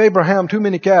God gave Abraham too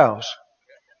many cows.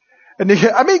 And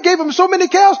He gave him so many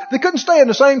cows, they couldn't stay in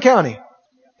the same county.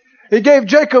 He gave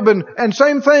Jacob, and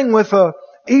same thing with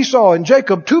Esau and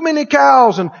Jacob, too many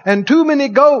cows and too many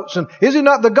goats. And is He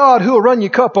not the God who will run your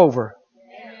cup over?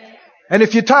 And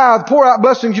if you tithe, pour out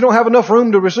blessings, you don't have enough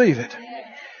room to receive it.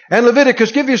 And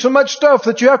Leviticus give you so much stuff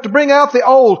that you have to bring out the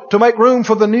old to make room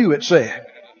for the new, it said.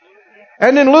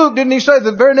 And in Luke, didn't He say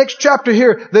the very next chapter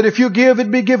here that if you give,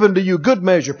 it'd be given to you, good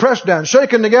measure, pressed down,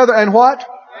 shaken together, and what?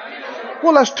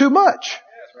 Well, that's too much.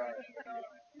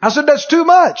 I said, that's too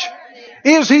much.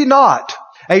 Is He not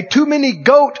a too many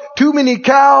goat, too many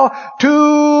cow,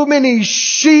 too many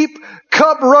sheep,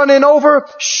 cup running over,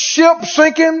 ship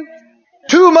sinking?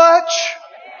 Too much?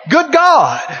 Good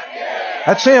God.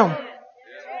 That's Him.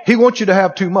 He wants you to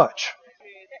have too much.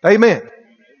 Amen.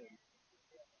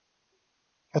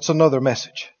 That's another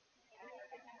message.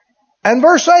 And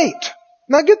verse 8.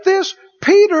 Now get this.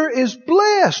 Peter is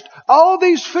blessed. All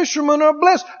these fishermen are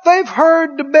blessed. They've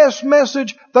heard the best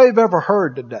message they've ever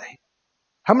heard today.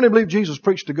 How many believe Jesus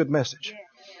preached a good message?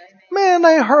 Man,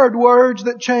 they heard words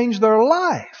that changed their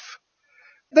life.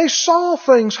 They saw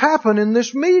things happen in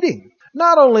this meeting.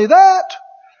 Not only that,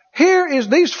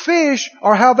 these fish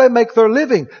are how they make their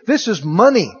living. This is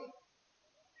money.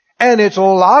 And it's a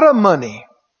lot of money.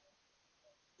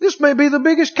 This may be the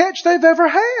biggest catch they've ever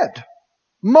had.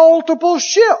 Multiple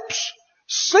ships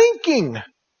sinking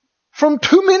from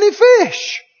too many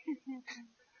fish.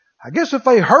 I guess if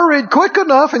they hurried quick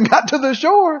enough and got to the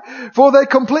shore before they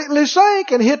completely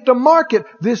sank and hit the market,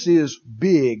 this is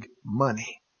big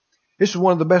money. This is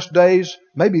one of the best days,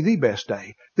 maybe the best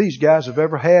day, these guys have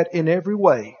ever had in every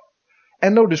way.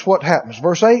 And notice what happens.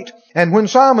 Verse 8, and when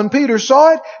Simon Peter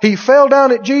saw it, he fell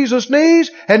down at Jesus' knees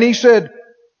and he said,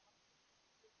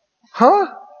 Huh?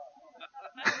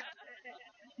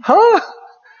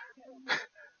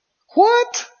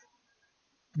 What?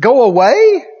 Go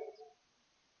away?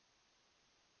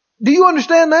 Do you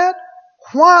understand that?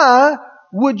 Why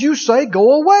would you say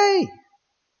go away?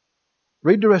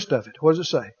 Read the rest of it. What does it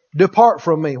say? Depart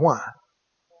from me. Why?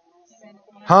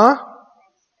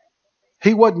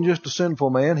 He wasn't just a sinful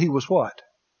man. He was what?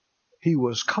 He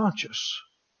was conscious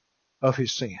of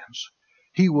his sins.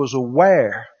 He was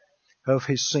aware of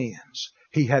his sins.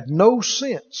 He had no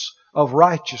sense of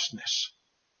righteousness.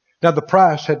 Now the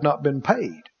price had not been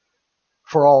paid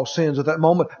for all sins at that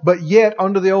moment, but yet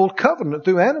under the old covenant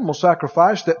through animal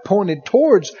sacrifice that pointed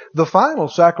towards the final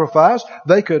sacrifice,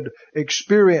 they could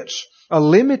experience a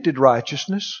limited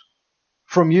righteousness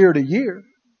from year to year.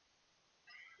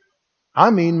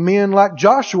 Men like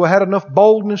Joshua had enough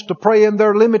boldness to pray in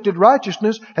their limited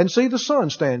righteousness and see the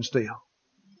sun stand still.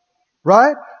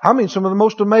 Right? I mean, some of the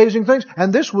most amazing things.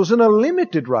 And this was in a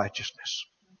limited righteousness.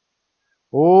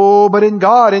 Oh, but in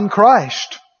God, in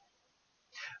Christ,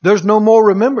 there's no more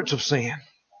remembrance of sin.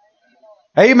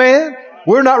 Amen?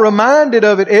 We're not reminded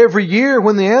of it every year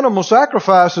when the animal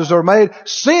sacrifices are made.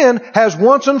 Sin has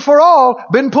once and for all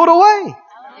been put away.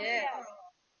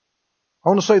 I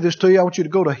want to say this to you. I want you to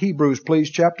go to Hebrews, please,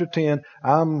 chapter 10.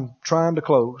 I'm trying to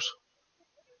close.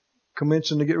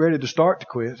 Commencing to get ready to start to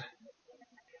quit.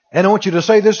 And I want you to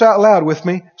say this out loud with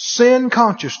me. Sin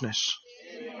consciousness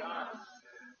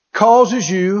causes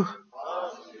you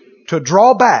to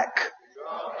draw back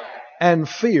and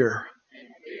fear.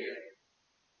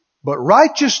 But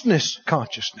righteousness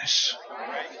consciousness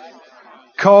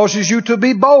causes you to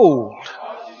be bold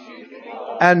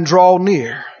and draw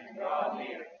near.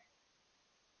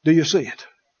 Do you see it?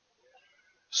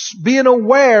 Being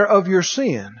aware of your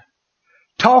sin.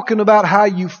 Talking about how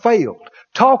you failed.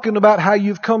 Talking about how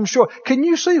you've come short. Can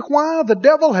you see why the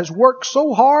devil has worked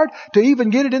so hard to even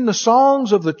get it in the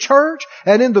songs of the church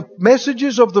and in the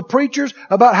messages of the preachers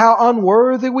about how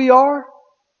unworthy we are?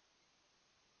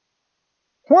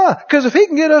 Why? Because if he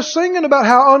can get us singing about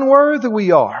how unworthy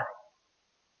we are,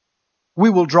 we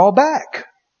will draw back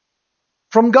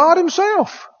from God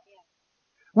Himself.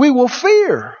 We will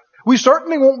fear. We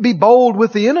certainly won't be bold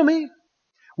with the enemy.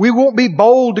 We won't be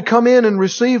bold to come in and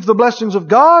receive the blessings of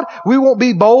God. We won't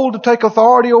be bold to take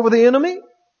authority over the enemy.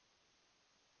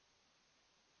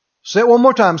 Say it one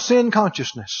more time. Sin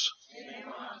consciousness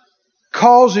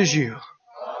causes you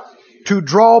to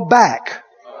draw back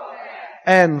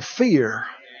and fear.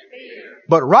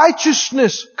 But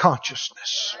righteousness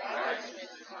consciousness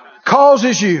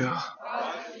causes you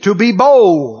to be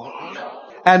bold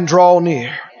and draw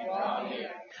near.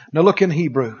 Now look in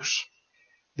Hebrews.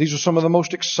 These are some of the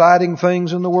most exciting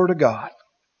things in the Word of God.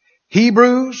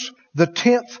 Hebrews, the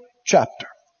 10th chapter.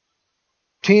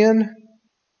 10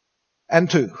 and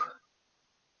 2.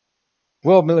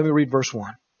 Well, let me read verse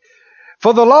 1.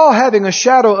 For the law, having a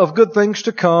shadow of good things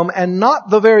to come, and not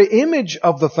the very image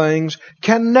of the things,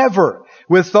 can never,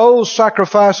 with those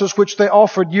sacrifices which they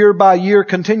offered year by year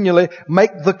continually,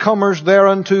 make the comers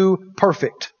thereunto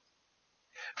perfect.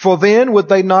 For then would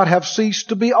they not have ceased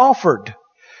to be offered,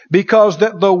 because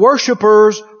that the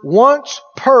worshippers, once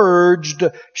purged,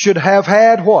 should have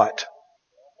had what?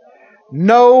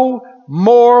 No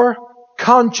more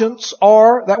conscience,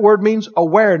 or that word means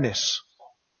awareness.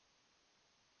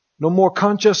 No more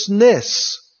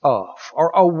consciousness of,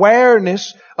 or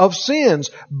awareness of sins.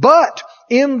 But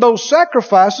in those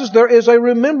sacrifices, there is a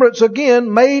remembrance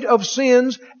again made of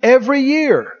sins every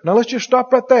year. Now let's just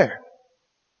stop right there.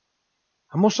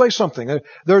 I'm going to say something.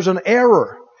 There's an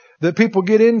error that people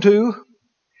get into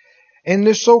in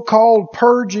this so-called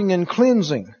purging and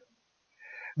cleansing.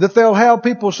 That they'll have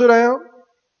people sit down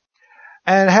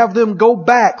and have them go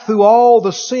back through all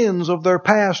the sins of their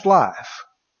past life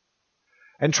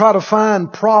and try to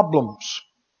find problems.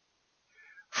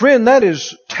 Friend, that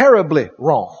is terribly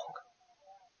wrong.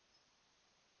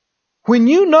 When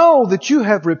you know that you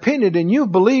have repented and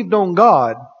you've believed on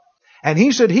God, and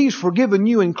He said He's forgiven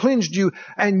you and cleansed you,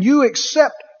 and you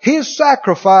accept His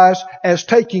sacrifice as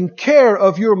taking care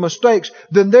of your mistakes,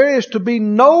 then there is to be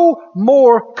no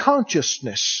more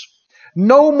consciousness,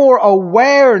 no more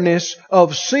awareness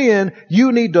of sin.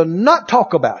 You need to not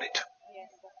talk about it.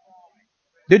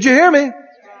 Did you hear me?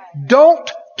 Don't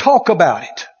talk about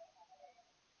it.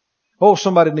 Oh,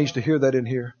 somebody needs to hear that in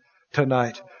here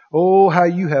tonight. Oh, how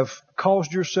you have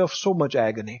caused yourself so much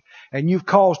agony, and you've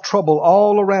caused trouble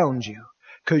all around you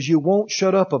because you won't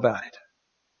shut up about it.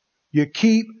 You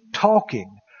keep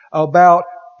talking about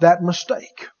that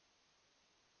mistake.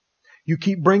 You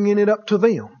keep bringing it up to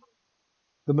them,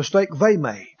 the mistake they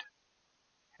made.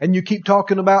 And you keep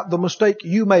talking about the mistake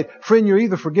you made. Friend, you're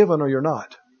either forgiven or you're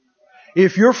not.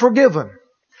 If you're forgiven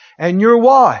and you're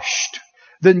washed,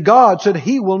 then God said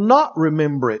He will not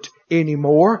remember it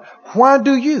anymore. Why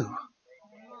do you?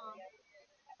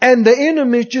 And the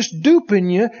enemy is just duping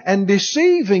you and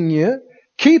deceiving you,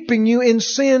 keeping you in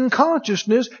sin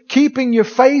consciousness, keeping your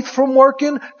faith from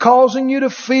working, causing you to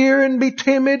fear and be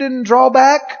timid and draw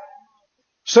back.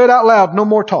 Say it out loud, no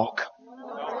more talk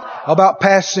about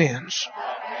past sins.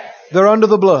 They're under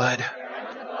the blood.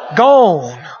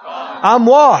 Gone. I'm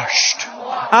washed.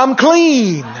 I'm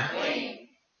clean.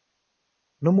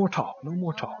 No more talk. No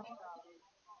more talk.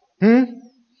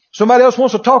 Somebody else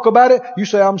wants to talk about it. You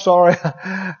say, I'm sorry.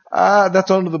 That's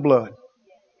under the blood.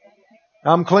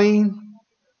 I'm clean.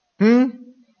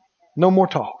 No more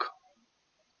talk.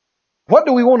 What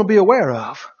do we want to be aware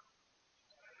of?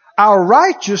 Our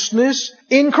righteousness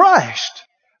in Christ.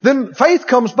 Then faith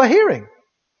comes by hearing.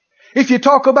 If you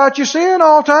talk about your sin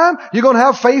all the time, you're going to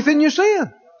have faith in your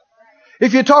sin.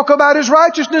 If you talk about His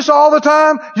righteousness all the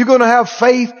time, you're going to have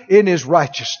faith in His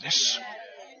righteousness.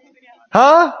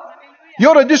 Huh? You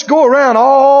ought to just go around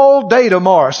all day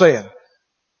tomorrow saying,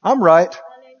 I'm right.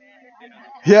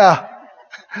 Yeah,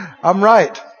 I'm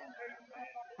right.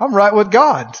 I'm right with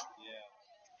God.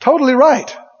 Totally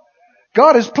right.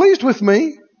 God is pleased with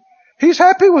me. He's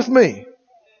happy with me.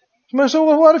 Somebody said,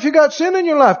 well, what if you got sin in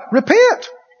your life? Repent.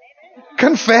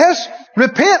 Confess.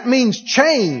 Repent means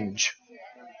change.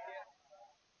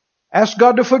 Ask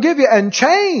God to forgive you and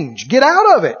change. Get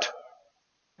out of it.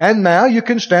 And now you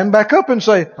can stand back up and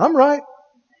say, I'm right.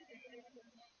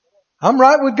 I'm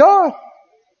right with God.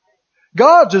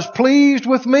 God's as pleased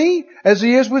with me as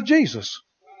He is with Jesus.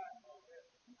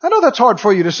 I know that's hard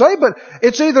for you to say, but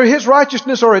it's either His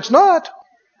righteousness or it's not.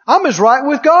 I'm as right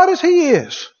with God as He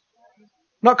is.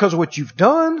 Not because of what you've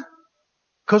done,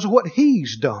 because of what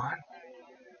He's done.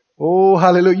 Oh,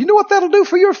 hallelujah. You know what that'll do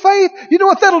for your faith? You know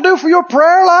what that'll do for your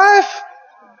prayer life?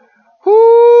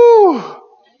 Whoo!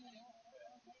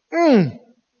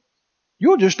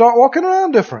 You'll just start walking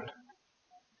around different.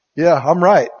 Yeah, I'm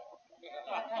right.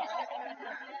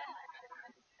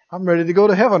 I'm ready to go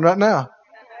to heaven right now.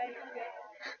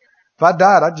 If I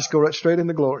died, I'd just go right straight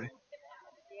into glory.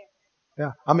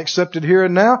 Yeah, I'm accepted here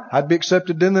and now. I'd be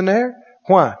accepted then and there.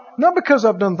 Why? Not because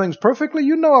I've done things perfectly.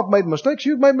 You know I've made mistakes.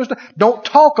 You've made mistakes. Don't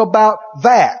talk about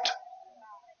that.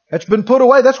 That's been put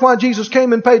away. That's why Jesus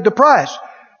came and paid the price.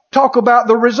 Talk about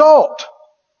the result.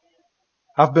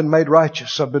 I've been made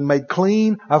righteous. I've been made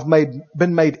clean. I've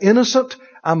been made innocent.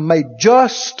 I'm made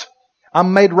just.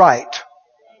 I'm made right.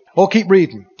 Oh, keep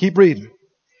reading. Keep reading.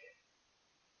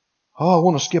 Oh, I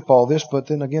want to skip all this, but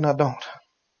then again I don't.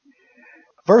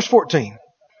 Verse 14.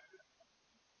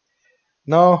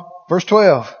 No, verse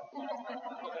 12.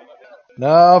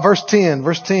 No, verse 10.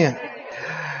 Verse 10.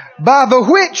 By the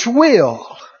which will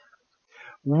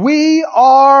we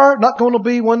are, not going to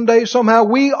be one day somehow,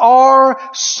 we are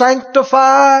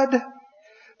sanctified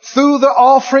through the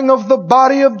offering of the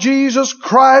body of Jesus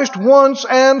Christ once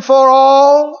and for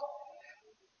all.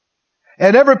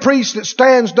 And every priest that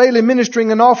stands daily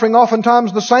ministering and offering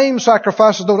oftentimes the same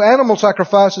sacrifices, those animal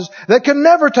sacrifices that can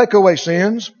never take away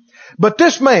sins. But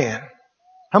this man,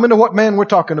 how many know what man we're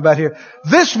talking about here?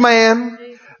 This man,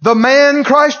 the man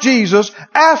Christ Jesus,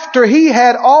 after He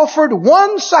had offered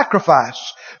one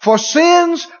sacrifice for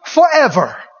sins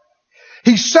forever,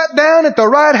 He sat down at the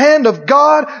right hand of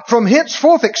God, from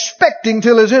henceforth expecting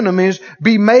till His enemies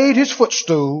be made His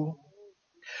footstool.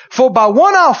 For by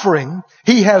one offering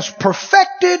He has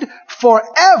perfected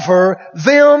forever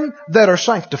them that are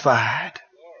sanctified.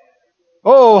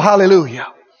 Oh, hallelujah.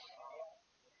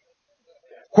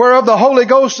 Whereof the Holy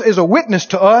Ghost is a witness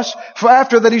to us. For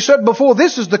after that He said before,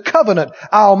 this is the covenant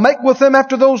I'll make with them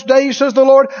after those days, says the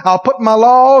Lord. I'll put my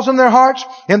laws in their hearts,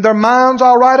 in their minds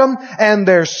I'll write them, and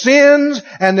their sins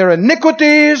and their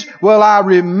iniquities will I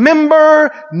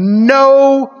remember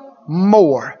no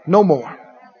more. No more.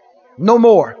 No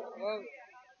more.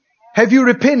 Have you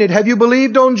repented? Have you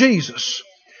believed on Jesus?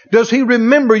 Does He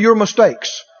remember your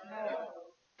mistakes?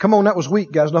 Come on, that was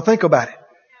weak, guys. Now think about it.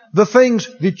 The things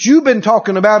that you've been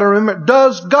talking about, remember,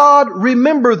 does God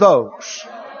remember those?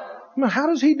 Now, how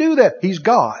does He do that? He's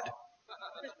God.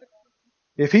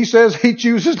 If He says He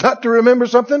chooses not to remember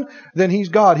something, then He's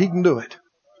God. He can do it.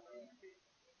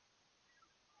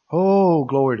 Oh,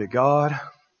 glory to God.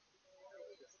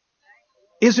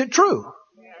 Is it true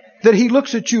that He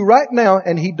looks at you right now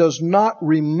and He does not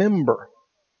remember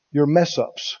your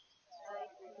mess-ups?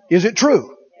 Is it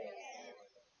true?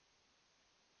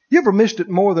 You ever missed it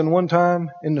more than one time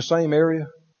in the same area?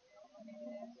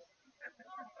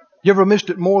 You ever missed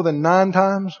it more than 9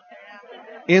 times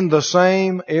in the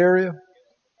same area?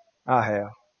 I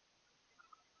have.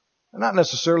 Not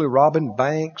necessarily robbing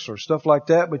banks or stuff like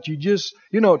that, but you just,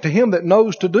 to him that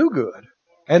knows to do good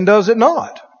and does it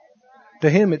not, to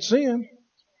him it's sin.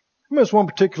 There's one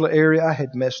particular area I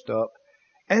had messed up,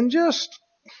 and just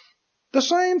the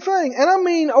same thing. And I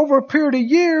mean, over a period of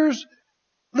years,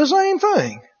 the same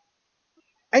thing.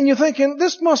 And you're thinking,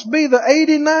 this must be the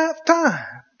 89th time.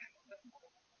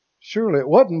 Surely it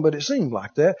wasn't, but it seemed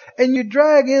like that. And you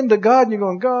drag into God and you're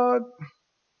going, God,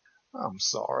 I'm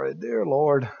sorry, dear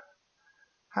Lord.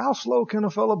 How slow can a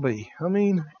fellow be? I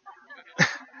mean,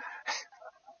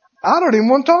 I don't even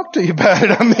want to talk to you about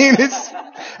it. I mean,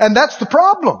 and that's the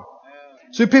problem.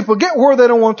 See, people get where they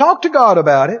don't want to talk to God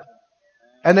about it,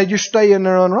 and they just stay in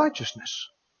their unrighteousness.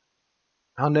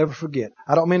 I'll never forget.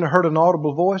 I don't mean to hurt an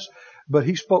audible voice, but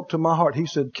He spoke to my heart. He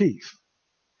said, Keith,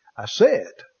 I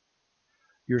said,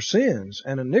 Your sins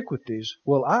and iniquities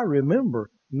will I remember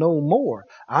no more.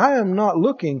 I am not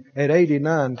looking at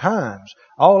 89 times.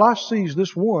 All I see is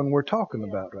this one we're talking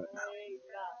about right now.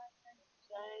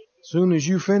 As soon as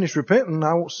you finish repenting,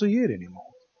 I won't see it anymore.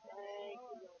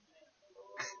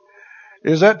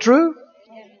 Is that true?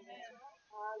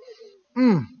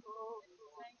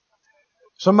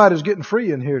 Somebody's getting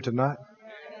free in here tonight.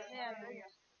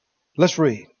 Let's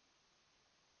read.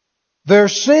 Their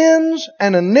sins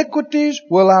and iniquities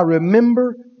will I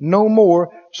remember no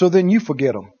more. So then you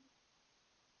forget them.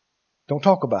 Don't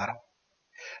talk about them.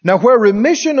 Now where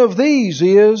remission of these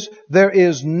is, there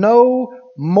is no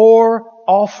more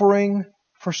offering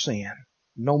for sin.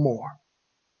 No more.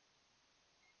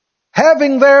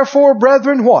 Having therefore,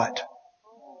 brethren, what?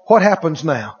 What happens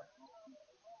now?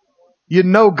 You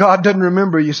know God doesn't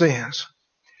remember your sins.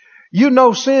 You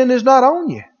know sin is not on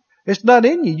you. It's not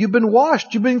in you. You've been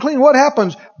washed. You've been clean. What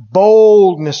happens?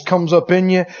 Boldness comes up in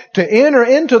you to enter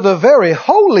into the very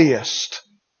holiest.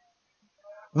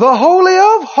 The Holy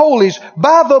of Holies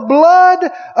by the blood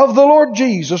of the Lord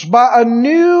Jesus, by a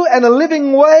new and a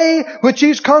living way which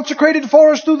He's consecrated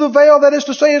for us through the veil, that is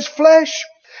to say His flesh.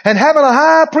 And having a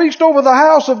high priest over the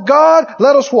house of God,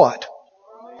 let us what?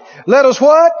 Let us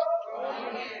what?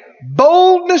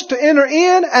 Boldness to enter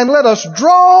in, and let us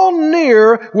draw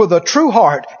near with a true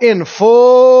heart in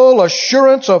full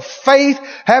assurance of faith,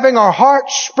 having our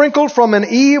hearts sprinkled from an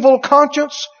evil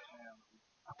conscience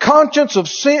of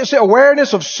sin,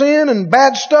 awareness of sin and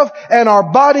bad stuff, and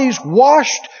our bodies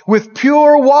washed with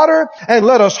pure water, and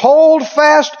let us hold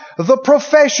fast the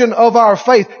profession of our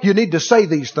faith. You need to say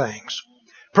these things.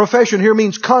 Profession here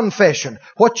means confession.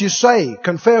 What you say,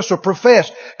 confess or profess.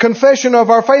 Confession of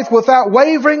our faith without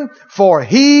wavering, for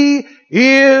He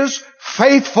is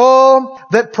faithful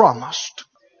that promised.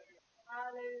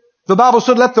 The Bible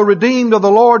said, let the redeemed of the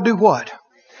Lord do what?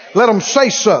 Let them say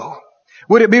so.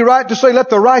 Would it be right to say, let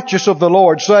the righteous of the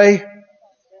Lord say?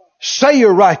 Say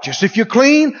you're righteous. If you're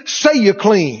clean, say you're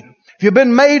clean. If you've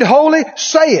been made holy,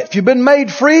 say it. If you've been made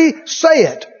free, say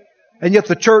it. And yet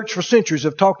the church for centuries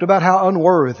have talked about how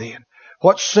unworthy and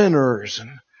what sinners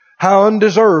and how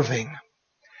undeserving.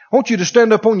 I want you to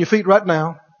stand up on your feet right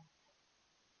now.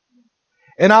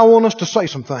 And I want us to say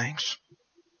some things.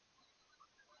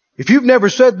 If you've never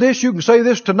said this, you can say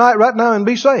this tonight right now and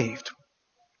be saved.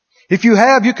 If you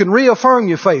have, you can reaffirm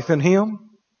your faith in Him.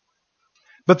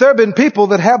 But there have been people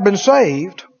that have been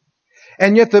saved,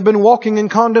 and yet they've been walking in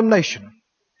condemnation.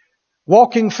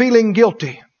 Walking feeling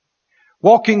guilty.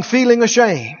 Walking feeling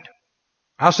ashamed.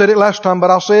 I said it last time,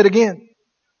 but I'll say it again.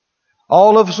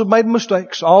 All of us have made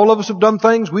mistakes. All of us have done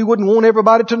things we wouldn't want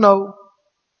everybody to know.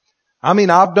 I mean,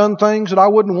 I've done things that I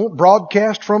wouldn't want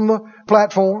broadcast from the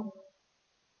platform.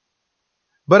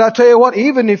 But I tell you what,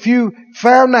 even if you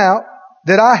found out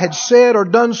that I had said or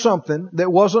done something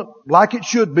that wasn't like it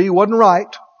should be, wasn't right,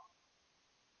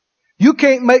 you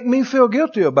can't make me feel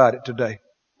guilty about it today.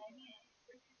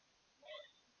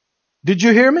 Did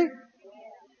you hear me?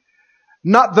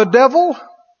 Not the devil,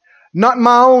 not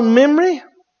my own memory,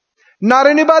 not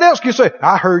anybody else can say,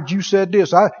 I heard you said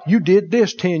this, you did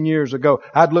this 10 years ago.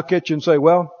 I'd look at you and say,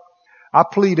 well, I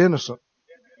plead innocent.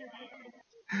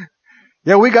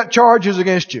 Yeah, we got charges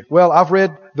against you. Well, I've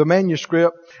read the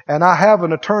manuscript and I have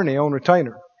an attorney on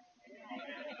retainer.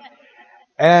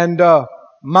 And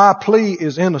my plea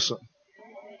is innocent.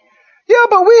 Yeah,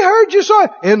 but we heard you say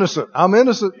innocent. I'm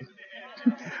innocent.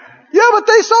 Yeah, but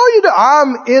they saw you do.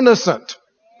 I'm innocent.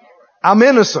 I'm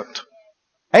innocent.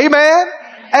 Amen?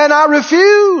 And I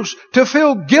refuse to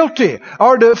feel guilty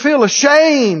or to feel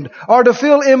ashamed or to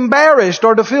feel embarrassed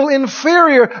or to feel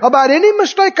inferior about any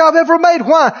mistake I've ever made.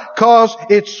 Why? Because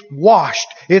it's washed.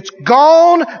 It's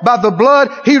gone by the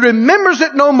blood. He remembers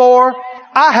it no more.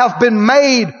 I have been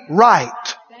made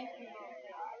right.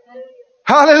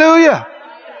 Hallelujah.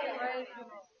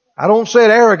 I don't say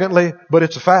it arrogantly, but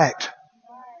it's a fact.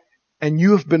 And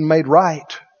you have been made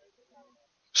right.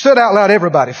 Say it out loud,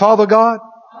 everybody. Father God,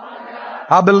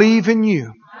 I believe in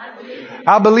you.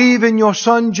 I believe in your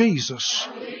Son Jesus.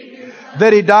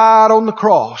 That He died on the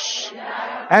cross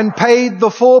and paid the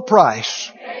full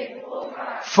price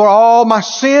for all my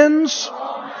sins,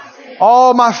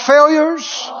 all my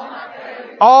failures,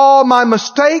 all my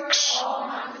mistakes.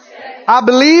 I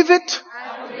believe it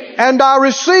and I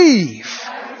receive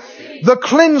the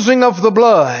cleansing of the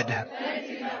blood.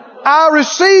 I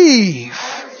receive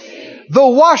the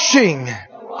washing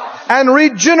and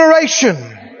regeneration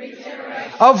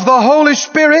of the Holy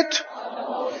Spirit.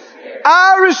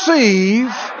 I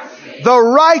receive the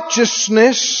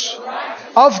righteousness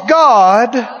of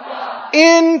God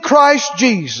in Christ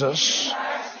Jesus.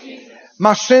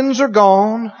 My sins are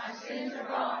gone.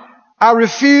 I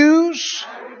refuse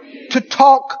to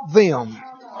talk them.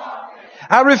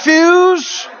 I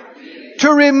refuse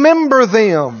to remember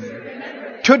them,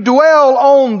 to dwell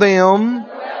on them,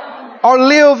 or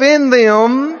live in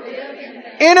them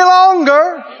any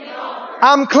longer.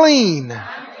 I'm clean.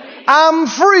 I'm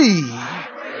free.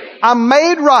 I'm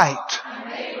made right.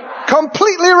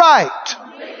 Completely right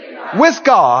with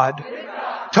God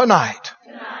tonight.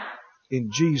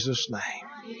 In Jesus' name.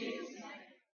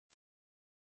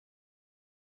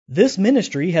 This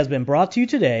ministry has been brought to you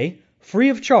today free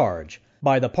of charge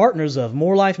by the partners of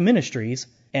More Life Ministries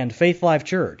and Faith Life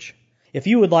Church. If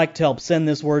you would like to help send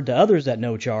this word to others at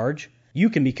no charge, you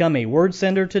can become a word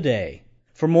sender today.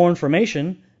 For more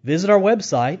information, visit our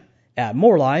website at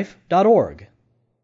morelife.org.